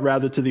Aaron, but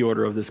rather to the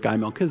order of this guy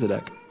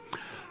Melchizedek.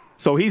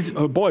 So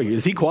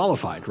is he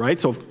qualified, right?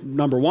 So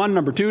number 1,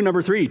 number 2,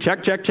 number 3,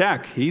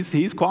 check.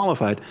 He's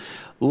qualified.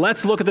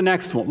 Let's look at the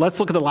next one. Let's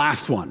look at the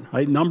last one,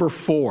 right? Number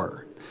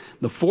 4.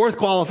 The 4th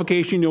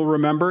qualification you'll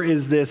remember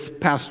is this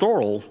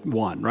pastoral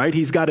one, right?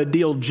 He's got to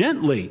deal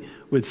gently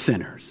with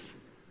sinners.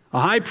 A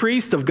high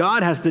priest of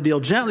God has to deal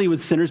gently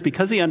with sinners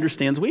because he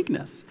understands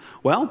weakness.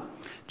 Well,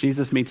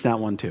 Jesus meets that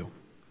one too.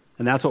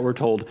 And that's what we're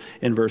told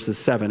in verses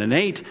 7 and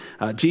 8.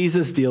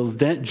 Jesus deals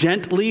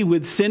gently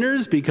with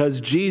sinners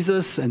because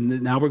Jesus,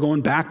 and now we're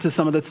going back to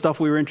some of that stuff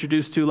we were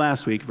introduced to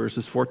last week,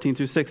 verses 14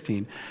 through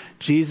 16.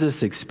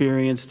 Jesus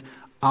experienced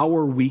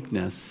our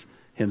weakness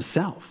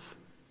himself.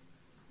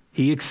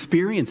 He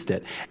experienced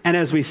it. And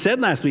as we said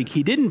last week,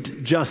 he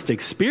didn't just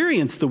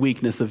experience the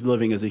weakness of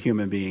living as a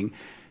human being,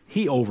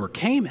 he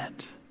overcame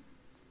it.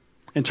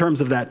 In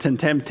terms of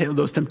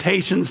those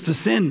temptations to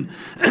sin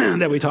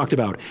that we talked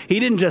about. He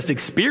didn't just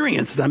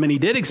experience them, and he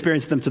did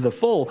experience them to the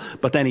full,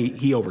 but then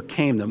he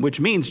overcame them, which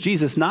means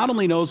Jesus not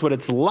only knows what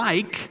it's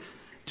like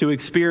to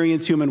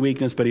experience human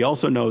weakness, but he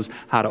also knows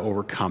how to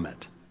overcome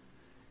it.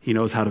 He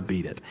knows how to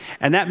beat it.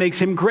 And that makes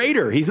him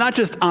greater. He's not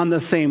just on the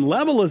same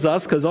level as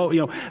us, because,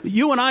 when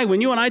you and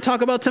I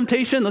talk about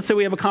temptation, let's say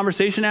we have a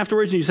conversation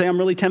afterwards and you say, I'm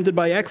really tempted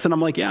by X, and I'm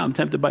like, yeah, I'm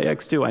tempted by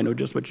X too. I know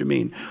just what you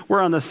mean.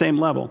 We're on the same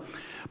level.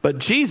 But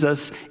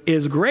Jesus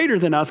is greater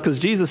than us, because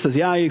Jesus says,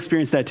 yeah, I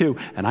experienced that too,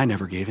 and I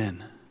never gave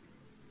in.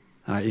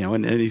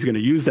 And he's going to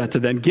use that to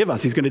then give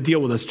us. He's going to deal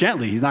with us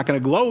gently. He's not going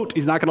to gloat.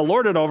 He's not going to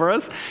lord it over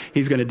us.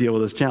 He's going to deal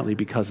with us gently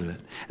because of it.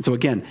 And so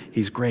again,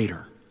 he's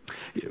greater.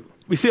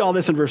 We see all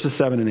this in verses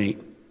 7 and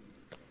 8.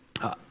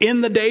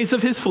 In the days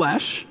of his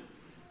flesh,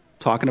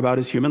 talking about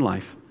his human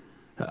life,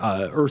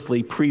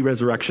 earthly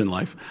pre-resurrection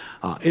life.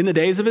 In the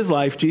days of his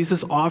life,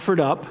 Jesus offered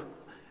up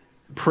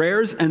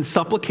prayers and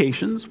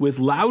supplications with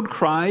loud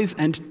cries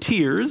and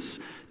tears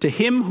to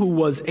him who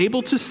was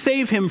able to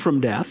save him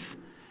from death,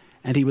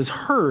 and he was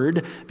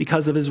heard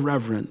because of his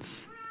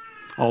reverence.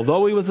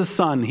 Although he was a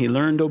son, he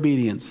learned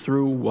obedience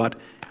through what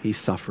he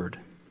suffered.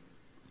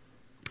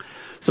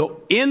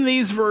 So in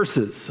these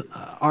verses,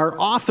 our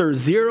author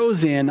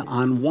zeroes in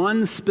on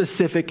one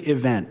specific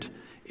event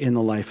in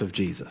the life of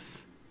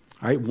Jesus.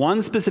 All right,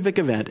 one specific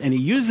event, and he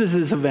uses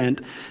this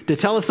event to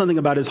tell us something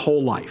about his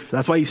whole life.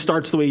 That's why he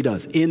starts the way he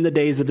does, in the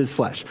days of his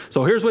flesh.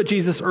 So here's what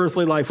Jesus'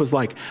 earthly life was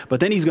like. But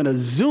then he's going to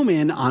zoom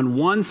in on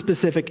one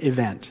specific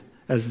event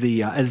as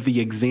the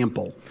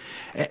example.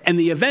 And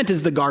the event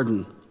is the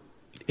garden.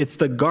 It's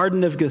the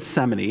Garden of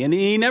Gethsemane. And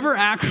he never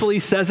actually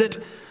says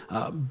it,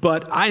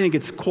 but I think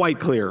it's quite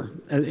clear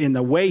in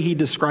the way he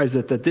describes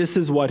it that this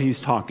is what he's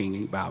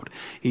talking about.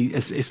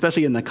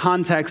 Especially in the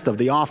context of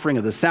the offering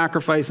of the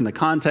sacrifice, in the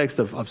context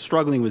of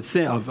struggling with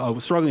sin,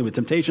 of struggling with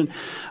temptation.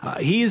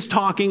 He's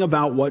talking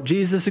about what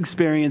Jesus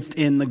experienced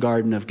in the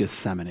Garden of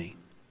Gethsemane.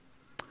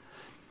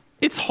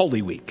 It's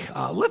Holy Week.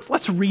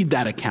 Let's read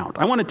that account.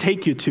 I want to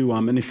take you to,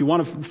 and if you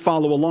want to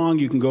follow along,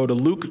 you can go to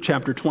Luke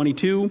chapter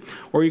 22,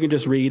 or you can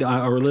just read,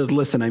 or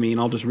listen,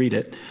 I'll just read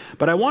it.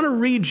 But I want to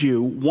read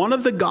you one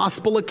of the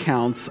gospel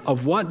accounts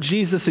of what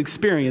Jesus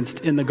experienced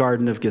in the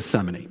Garden of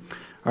Gethsemane.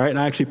 All right, and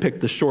I actually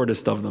picked the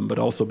shortest of them, but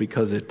also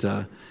because it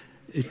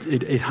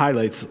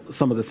highlights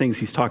some of the things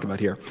he's talking about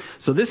here.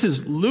 So this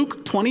is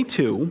Luke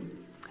 22,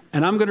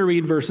 and I'm going to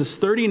read verses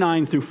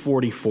 39 through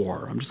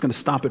 44. I'm just going to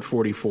stop at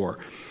 44.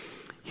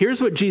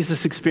 Here's what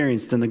Jesus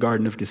experienced in the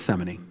Garden of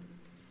Gethsemane.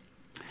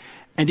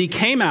 And he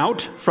came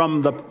out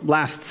from the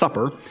Last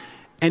Supper,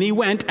 and he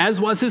went, as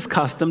was his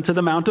custom, to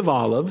the Mount of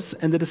Olives,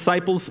 and the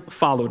disciples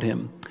followed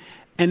him.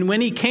 And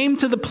when he came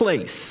to the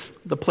place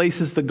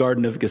is the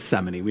Garden of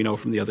Gethsemane, we know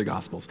from the other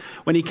Gospels.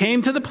 When he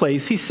came to the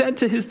place, he said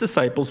to his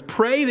disciples,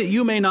 "Pray that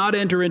you may not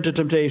enter into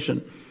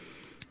temptation."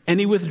 And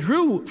he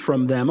withdrew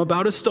from them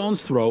about a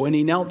stone's throw, and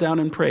he knelt down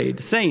and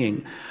prayed,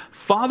 saying,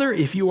 "Father,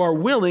 if you are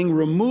willing,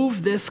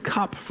 remove this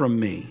cup from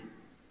me.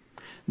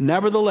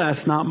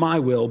 Nevertheless, not my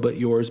will, but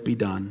yours be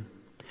done."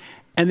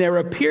 And there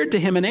appeared to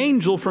him an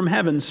angel from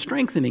heaven,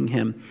 strengthening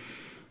him.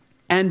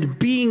 And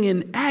being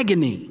in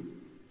agony,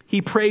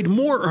 he prayed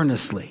more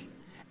earnestly,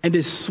 and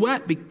his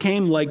sweat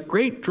became like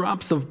great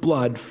drops of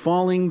blood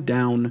falling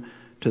down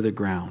to the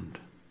ground.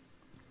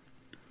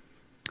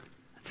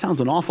 It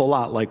sounds an awful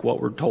lot like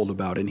what we're told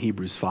about in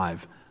Hebrews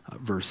 5,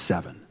 verse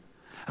 7.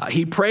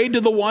 He prayed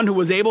to the one who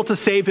was able to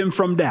save him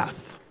from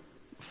death.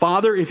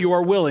 "Father, if you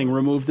are willing,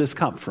 remove this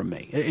cup from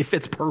me." It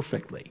fits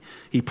perfectly.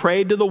 He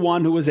prayed to the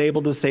one who was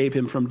able to save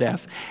him from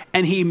death.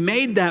 And he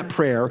made that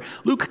prayer.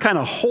 Luke kind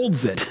of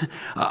holds it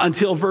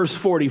until verse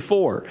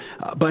 44.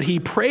 But he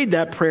prayed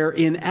that prayer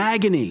in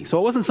agony. So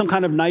it wasn't some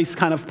kind of nice,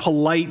 kind of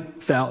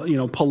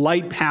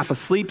polite, half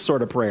asleep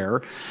sort of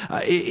prayer.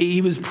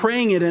 He was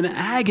praying it in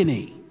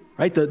agony.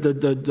 Right,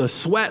 the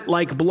sweat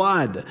like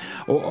blood.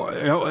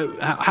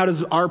 How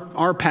does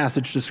our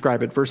passage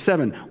describe it? Verse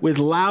 7, with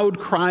loud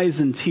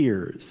cries and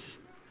tears.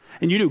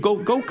 And you do.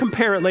 Go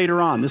compare it later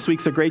on. This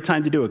week's a great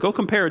time to do it. Go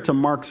compare it to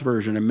Mark's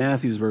version and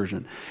Matthew's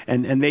version.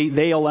 And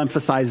they'll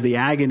emphasize the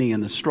agony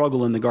and the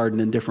struggle in the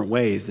garden in different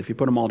ways. If you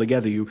put them all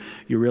together, you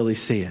really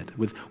see it.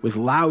 With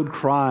loud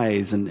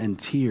cries and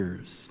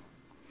tears.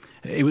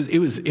 It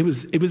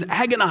was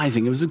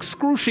agonizing. It was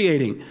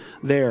excruciating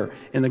there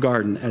in the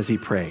garden as he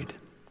prayed.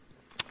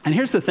 And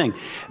here's the thing.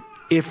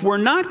 If we're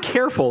not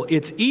careful,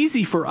 it's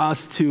easy for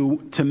us to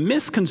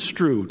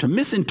misconstrue, to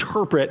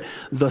misinterpret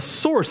the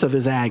source of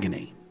his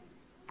agony.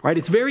 Right?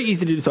 It's very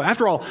easy to do so.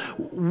 After all,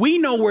 we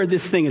know where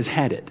this thing is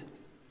headed.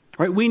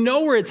 Right? We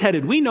know where it's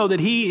headed. We know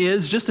that he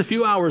is, just a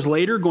few hours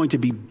later, going to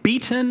be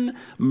beaten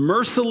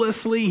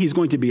mercilessly. He's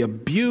going to be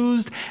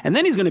abused. And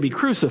then he's going to be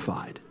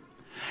crucified.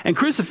 And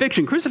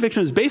crucifixion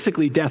is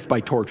basically death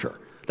by torture.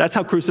 That's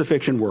how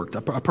crucifixion worked.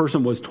 A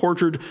person was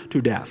tortured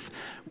to death.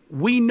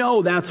 We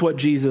know that's what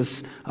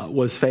Jesus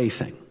was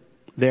facing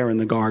there in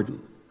the garden,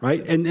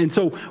 right? And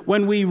so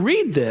when we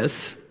read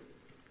this,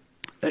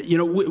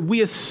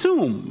 we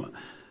assume,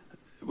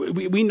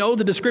 we know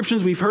the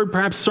descriptions. We've heard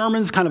perhaps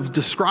sermons kind of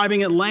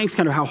describing at length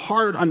kind of how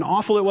hard and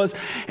awful it was.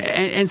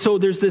 And so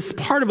there's this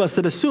part of us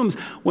that assumes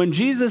when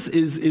Jesus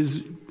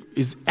is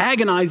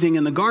agonizing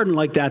in the garden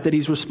like that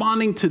he's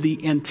responding to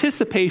the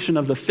anticipation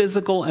of the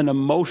physical and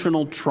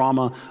emotional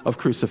trauma of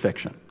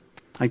crucifixion.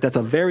 Like, that's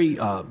a very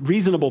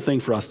reasonable thing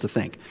for us to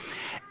think.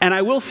 And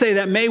I will say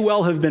that may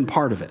well have been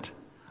part of it.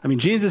 I mean,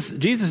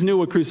 Jesus knew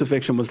what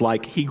crucifixion was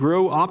like. He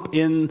grew up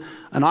in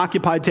an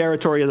occupied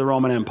territory of the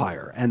Roman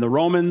Empire. And the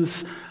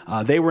Romans,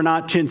 they were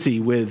not chintzy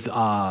with,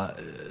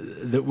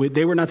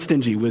 they were not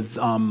stingy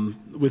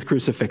with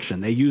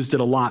crucifixion. They used it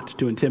a lot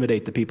to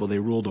intimidate the people they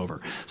ruled over.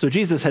 So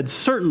Jesus had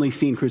certainly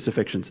seen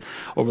crucifixions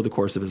over the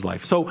course of his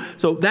life. So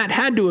that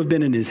had to have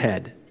been in his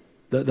head,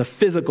 the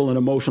physical and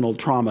emotional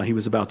trauma he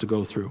was about to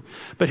go through.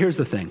 But here's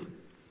the thing.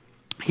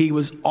 He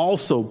was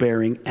also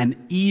bearing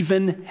an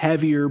even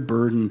heavier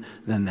burden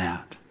than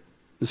that.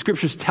 The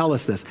scriptures tell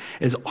us this.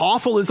 As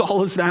awful as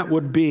all of that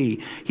would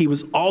be, he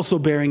was also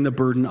bearing the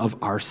burden of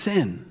our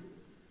sin.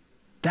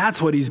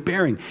 That's what he's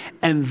bearing.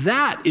 And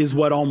that is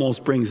what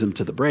almost brings him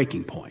to the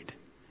breaking point.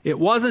 It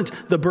wasn't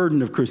the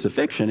burden of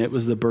crucifixion. It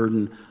was the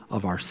burden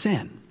of our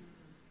sin.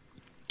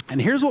 And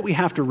here's what we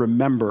have to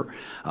remember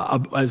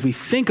as we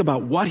think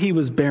about what he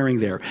was bearing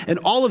there. And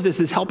all of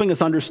this is helping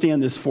us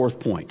understand this fourth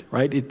point,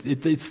 right?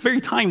 It's very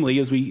timely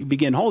as we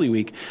begin Holy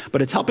Week,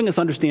 but it's helping us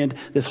understand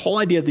this whole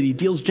idea that he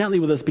deals gently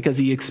with us because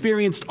he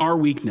experienced our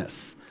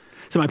weakness.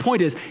 So my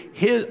point is,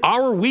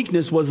 our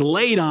weakness was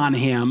laid on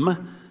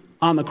him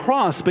on the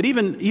cross, but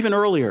even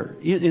earlier,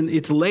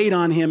 it's laid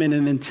on him in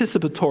an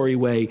anticipatory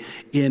way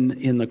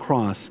in the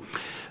cross.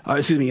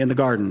 In the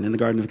Garden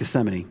of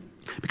Gethsemane.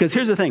 Because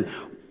here's the thing.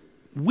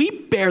 We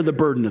bear the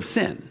burden of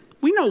sin.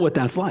 We know what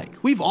that's like.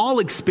 We've all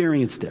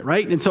experienced it,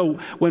 right? And so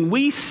when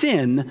we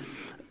sin,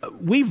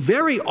 we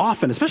very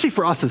often, especially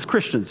for us as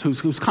Christians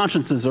whose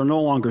consciences are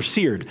no longer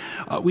seared,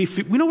 we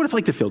know what it's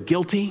like to feel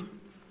guilty.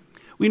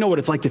 We know what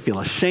it's like to feel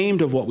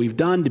ashamed of what we've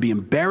done, to be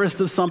embarrassed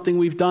of something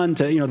we've done,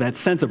 to, that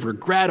sense of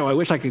regret. Oh, I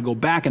wish I could go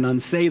back and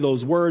unsay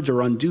those words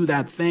or undo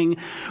that thing.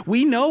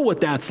 We know what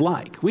that's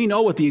like. We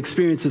know what the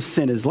experience of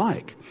sin is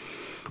like.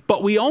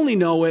 But we only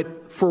know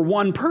it for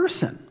one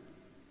person.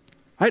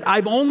 Right?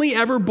 I've only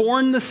ever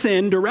borne the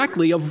sin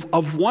directly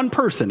of one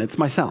person. It's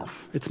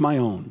myself. It's my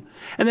own.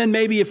 And then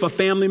maybe if a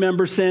family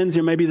member sins,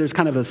 maybe there's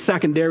kind of a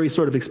secondary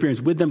sort of experience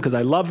with them because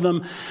I love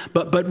them.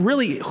 But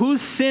really,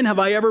 whose sin have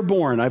I ever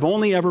borne? I've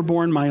only ever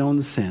borne my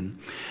own sin.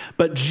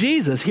 But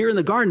Jesus, here in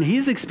the garden,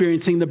 he's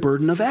experiencing the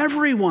burden of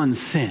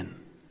everyone's sin.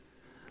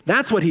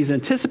 That's what he's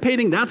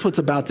anticipating. That's what's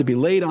about to be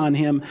laid on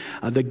him,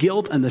 the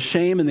guilt and the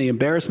shame and the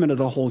embarrassment of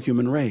the whole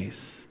human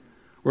race.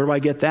 Where do I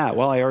get that?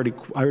 Well, I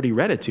already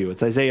read it to you.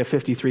 It's Isaiah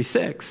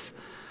 53:6.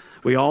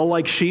 We all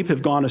like sheep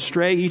have gone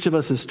astray. Each of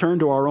us has turned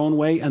to our own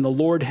way, and the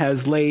Lord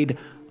has laid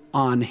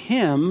on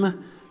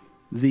him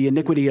the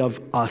iniquity of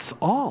us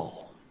all.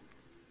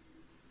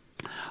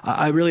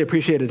 I really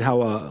appreciated how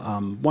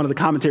one of the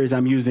commentaries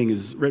I'm using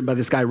is written by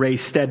this guy, Ray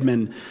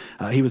Stedman.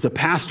 He was a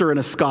pastor and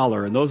a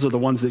scholar, and those are the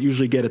ones that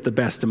usually get it the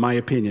best, in my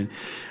opinion.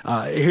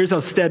 Here's how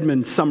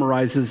Stedman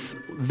summarizes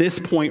this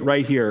point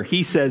right here.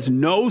 He says,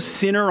 no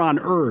sinner on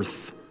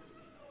earth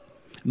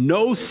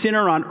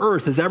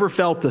has ever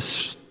felt the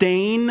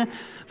stain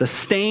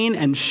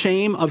and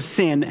shame of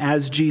sin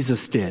as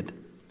Jesus did.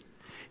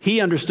 He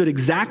understood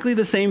exactly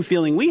the same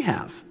feeling we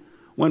have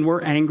when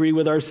we're angry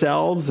with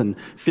ourselves and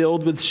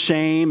filled with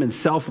shame and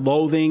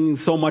self-loathing,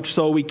 so much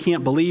so we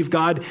can't believe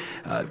God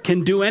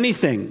can do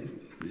anything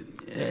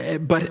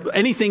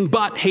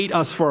but hate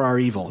us for our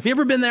evil. Have you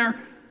ever been there?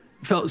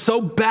 You felt so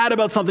bad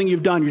about something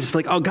you've done, you're just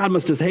like, oh, God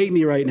must just hate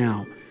me right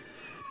now.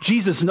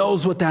 Jesus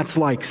knows what that's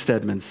like,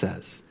 Stedman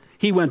says.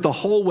 He went the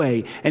whole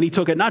way, and he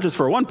took it not just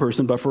for one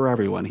person, but for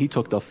everyone. He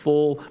took the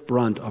full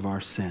brunt of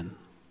our sin.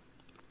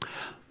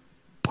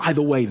 By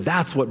the way,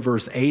 that's what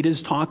verse 8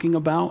 is talking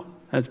about.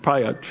 That's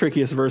probably a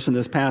trickiest verse in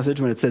this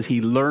passage when it says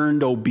he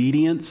learned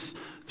obedience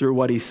through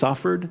what he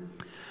suffered.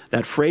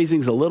 That phrasing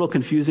is a little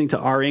confusing to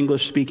our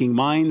English-speaking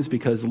minds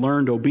because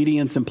learned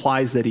obedience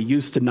implies that he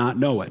used to not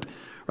know it,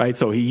 right?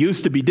 So he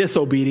used to be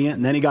disobedient,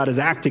 and then he got his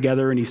act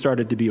together, and he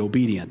started to be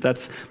obedient.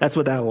 That's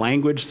what that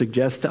language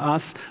suggests to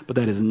us, but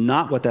that is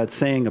not what that's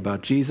saying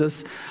about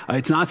Jesus.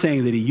 It's not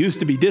saying that he used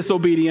to be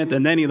disobedient,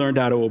 and then he learned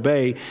how to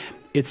obey.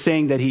 It's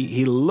saying that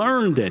he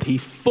learned it. He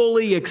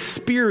fully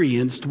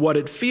experienced what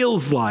it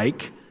feels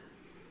like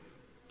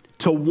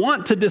to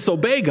want to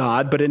disobey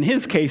God, but in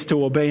his case,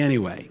 to obey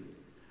anyway.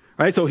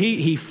 Right? So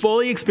he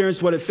fully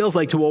experienced what it feels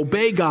like to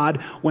obey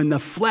God when the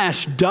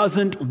flesh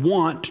doesn't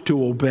want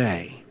to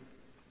obey.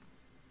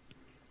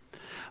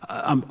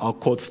 I'll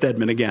quote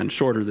Stedman again,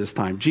 shorter this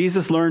time.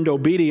 Jesus learned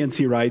obedience,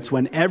 he writes,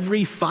 when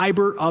every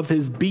fiber of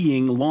his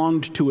being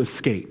longed to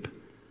escape.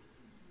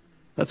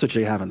 That's what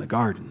you have in the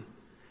garden.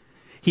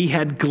 He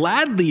had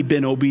gladly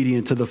been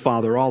obedient to the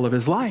Father all of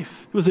his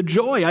life. It was a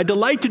joy. I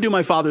delight to do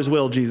my Father's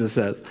will, Jesus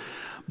says.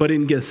 But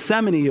in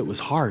Gethsemane, it was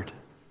hard,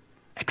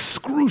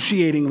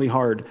 excruciatingly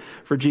hard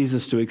for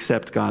Jesus to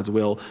accept God's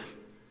will,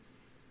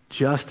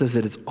 just as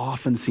it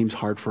often seems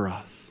hard for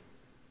us.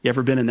 You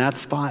ever been in that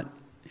spot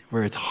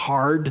where it's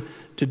hard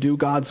to do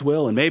God's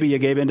will? And maybe you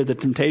gave in to the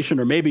temptation,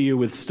 or maybe you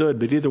withstood,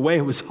 but either way,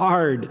 it was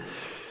hard.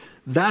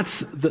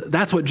 That's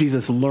what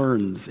Jesus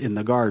learns in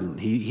the garden.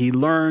 He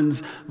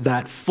learns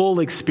that full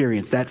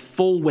experience, that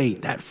full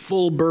weight, that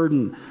full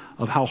burden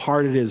of how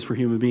hard it is for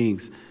human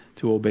beings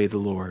to obey the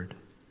Lord.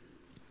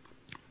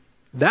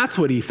 That's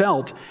what he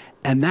felt,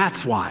 and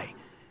that's why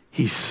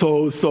he's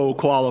so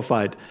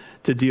qualified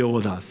to deal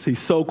with us. He's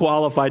so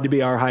qualified to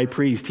be our high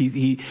priest.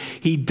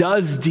 He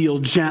does deal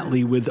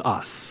gently with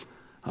us.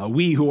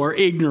 We who are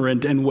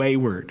ignorant and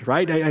wayward,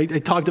 right? I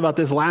talked about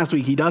this last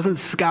week. He doesn't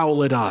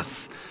scowl at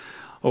us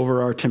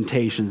over our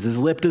temptations. His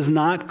lip does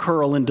not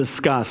curl in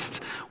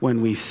disgust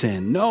when we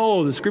sin.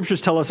 No, the scriptures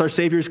tell us our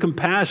Savior is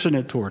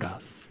compassionate toward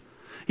us.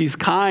 He's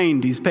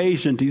kind, he's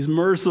patient, he's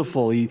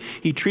merciful. He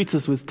treats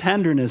us with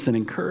tenderness and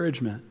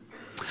encouragement.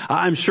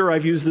 I'm sure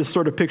I've used this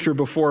sort of picture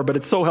before, but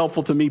it's so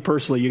helpful to me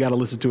personally, you got to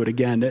listen to it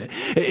again.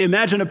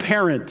 Imagine a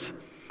parent,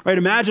 right?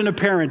 Imagine a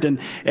parent and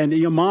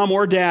mom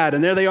or dad,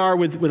 and there they are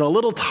with a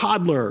little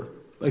toddler,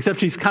 except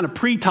she's kind of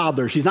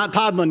pre-toddler. She's not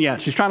toddling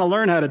yet. She's trying to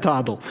learn how to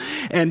toddle.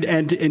 And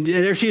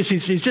there she is.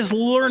 She's just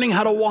learning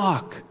how to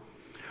walk.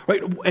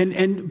 Right?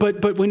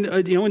 But when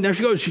when there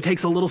she goes, she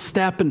takes a little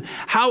step, and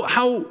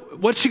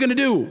what's she going to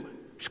do?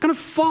 She's going to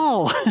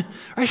fall.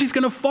 Right? She's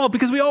going to fall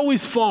because we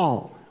always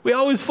fall. We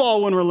always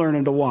fall when we're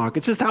learning to walk.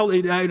 It's just how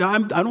I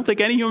don't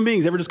think any human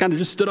beings ever just kind of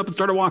just stood up and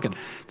started walking.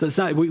 So it's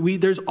not.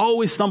 There's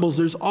always stumbles.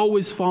 There's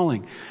always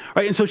falling,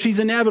 right? And so she's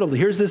inevitably.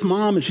 Here's this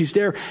mom, and she's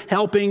there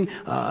helping,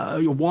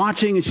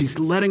 watching, and she's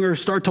letting her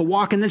start to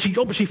walk, and then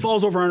she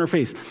falls over on her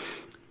face.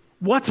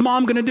 What's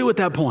mom going to do at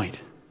that point?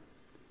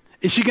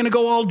 Is she going to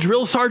go all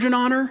drill sergeant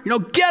on her?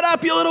 Get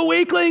up, you little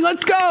weakling.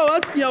 Let's go.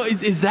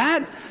 Is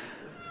that?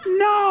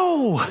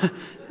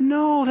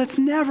 No, that's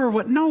never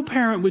what, no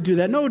parent would do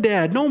that. No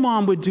dad, no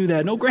mom would do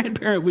that. No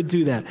grandparent would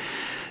do that.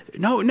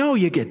 No,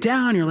 you get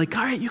down. You're like,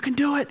 all right, you can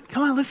do it.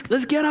 Come on,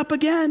 let's get up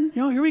again.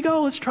 Here we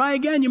go. Let's try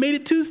again. You made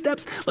it 2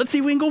 steps. Let's see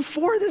if we can go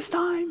 4 this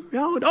time.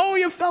 Oh,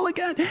 you fell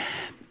again.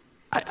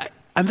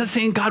 I'm not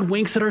saying God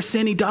winks at our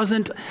sin. He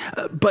doesn't.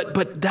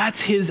 But that's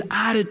his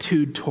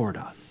attitude toward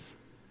us.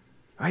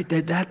 Right?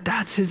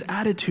 That's his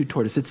attitude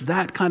toward us. It's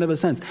that kind of a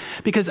sense.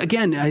 Because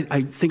again,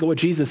 I think of what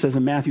Jesus says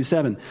in Matthew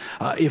 7.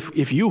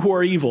 If you who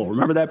are evil,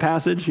 remember that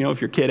passage?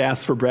 If your kid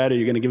asks for bread, are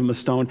you going to give him a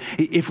stone?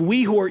 If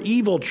we who are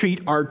evil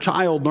treat our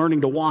child learning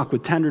to walk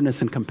with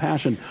tenderness and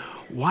compassion,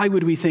 why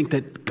would we think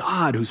that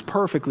God, who's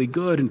perfectly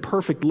good and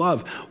perfect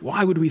love,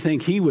 why would we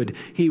think he would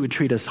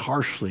treat us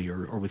harshly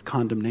or with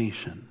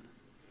condemnation?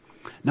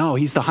 No,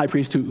 he's the high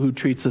priest who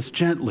treats us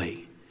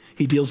gently.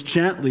 He deals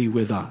gently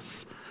with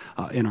us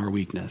in our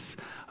weakness.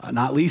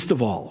 Not least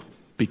of all,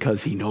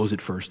 because he knows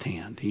it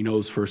firsthand. He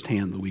knows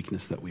firsthand the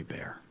weakness that we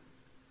bear.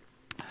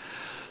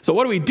 So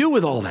what do we do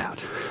with all that?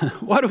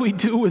 What do we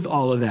do with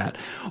all of that?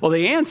 Well,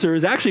 the answer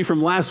is actually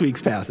from last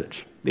week's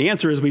passage. The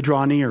answer is we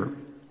draw near.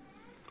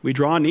 We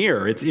draw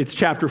near. It's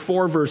chapter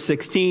 4, verse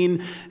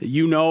 16.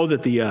 You know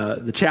that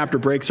the chapter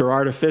breaks are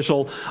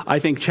artificial. I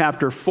think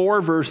chapter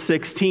 4, verse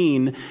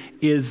 16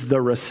 is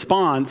the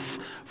response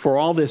for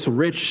all this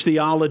rich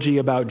theology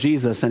about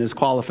Jesus and his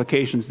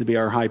qualifications to be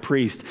our high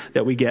priest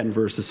that we get in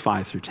verses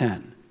 5 through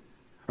 10.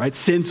 Right?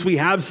 Since we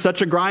have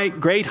such a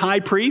great high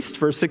priest,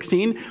 verse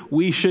 16,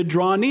 we should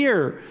draw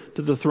near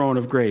to the throne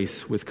of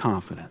grace with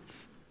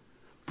confidence.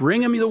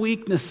 Bring him the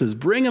weaknesses,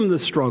 bring him the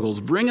struggles,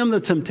 bring him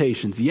the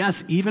temptations.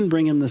 Yes, even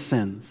bring him the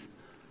sins.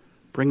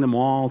 Bring them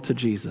all to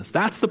Jesus.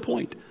 That's the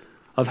point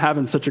of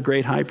having such a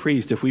great high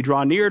priest. If we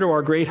draw near to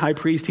our great high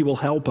priest, he will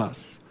help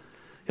us.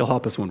 He'll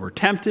help us when we're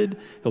tempted.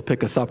 He'll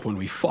pick us up when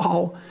we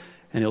fall,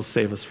 and he'll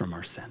save us from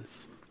our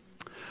sins.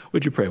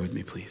 Would you pray with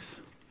me, please?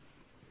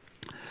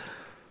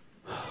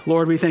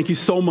 Lord, we thank you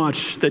so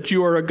much that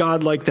you are a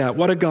God like that.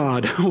 What a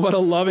God. What a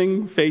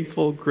loving,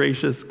 faithful,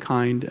 gracious,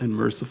 kind, and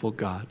merciful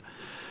God.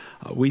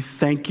 We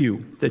thank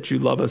you that you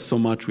love us so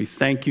much. We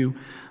thank you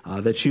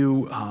that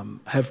you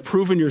have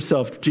proven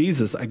yourself,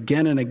 Jesus,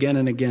 again and again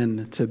and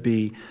again to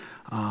be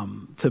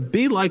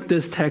like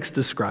this text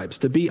describes,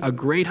 to be a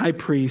great high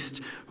priest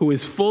who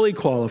is fully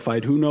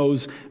qualified, who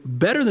knows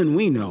better than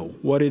we know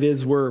what it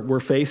is we're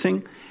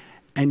facing,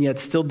 and yet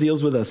still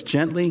deals with us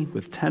gently,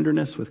 with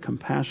tenderness, with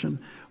compassion.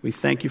 We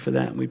thank you for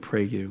that, and we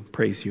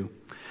praise you.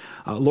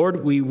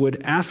 Lord, we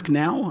would ask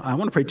now, I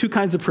want to pray 2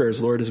 kinds of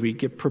prayers, Lord, as we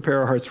prepare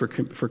our hearts for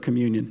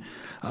communion.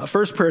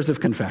 First, prayers of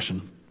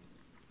confession.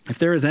 If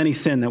there is any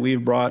sin that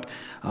we've brought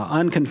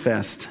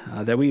unconfessed,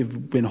 that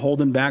we've been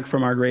holding back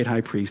from our great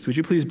high priest, would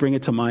you please bring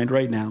it to mind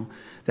right now,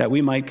 that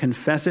we might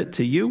confess it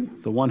to you,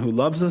 the one who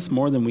loves us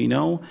more than we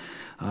know,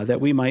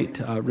 that we might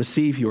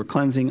receive your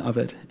cleansing of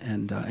it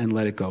and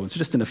let it go. It's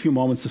just in a few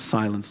moments of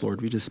silence,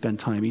 Lord, we just spend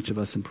time, each of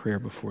us, in prayer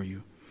before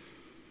you.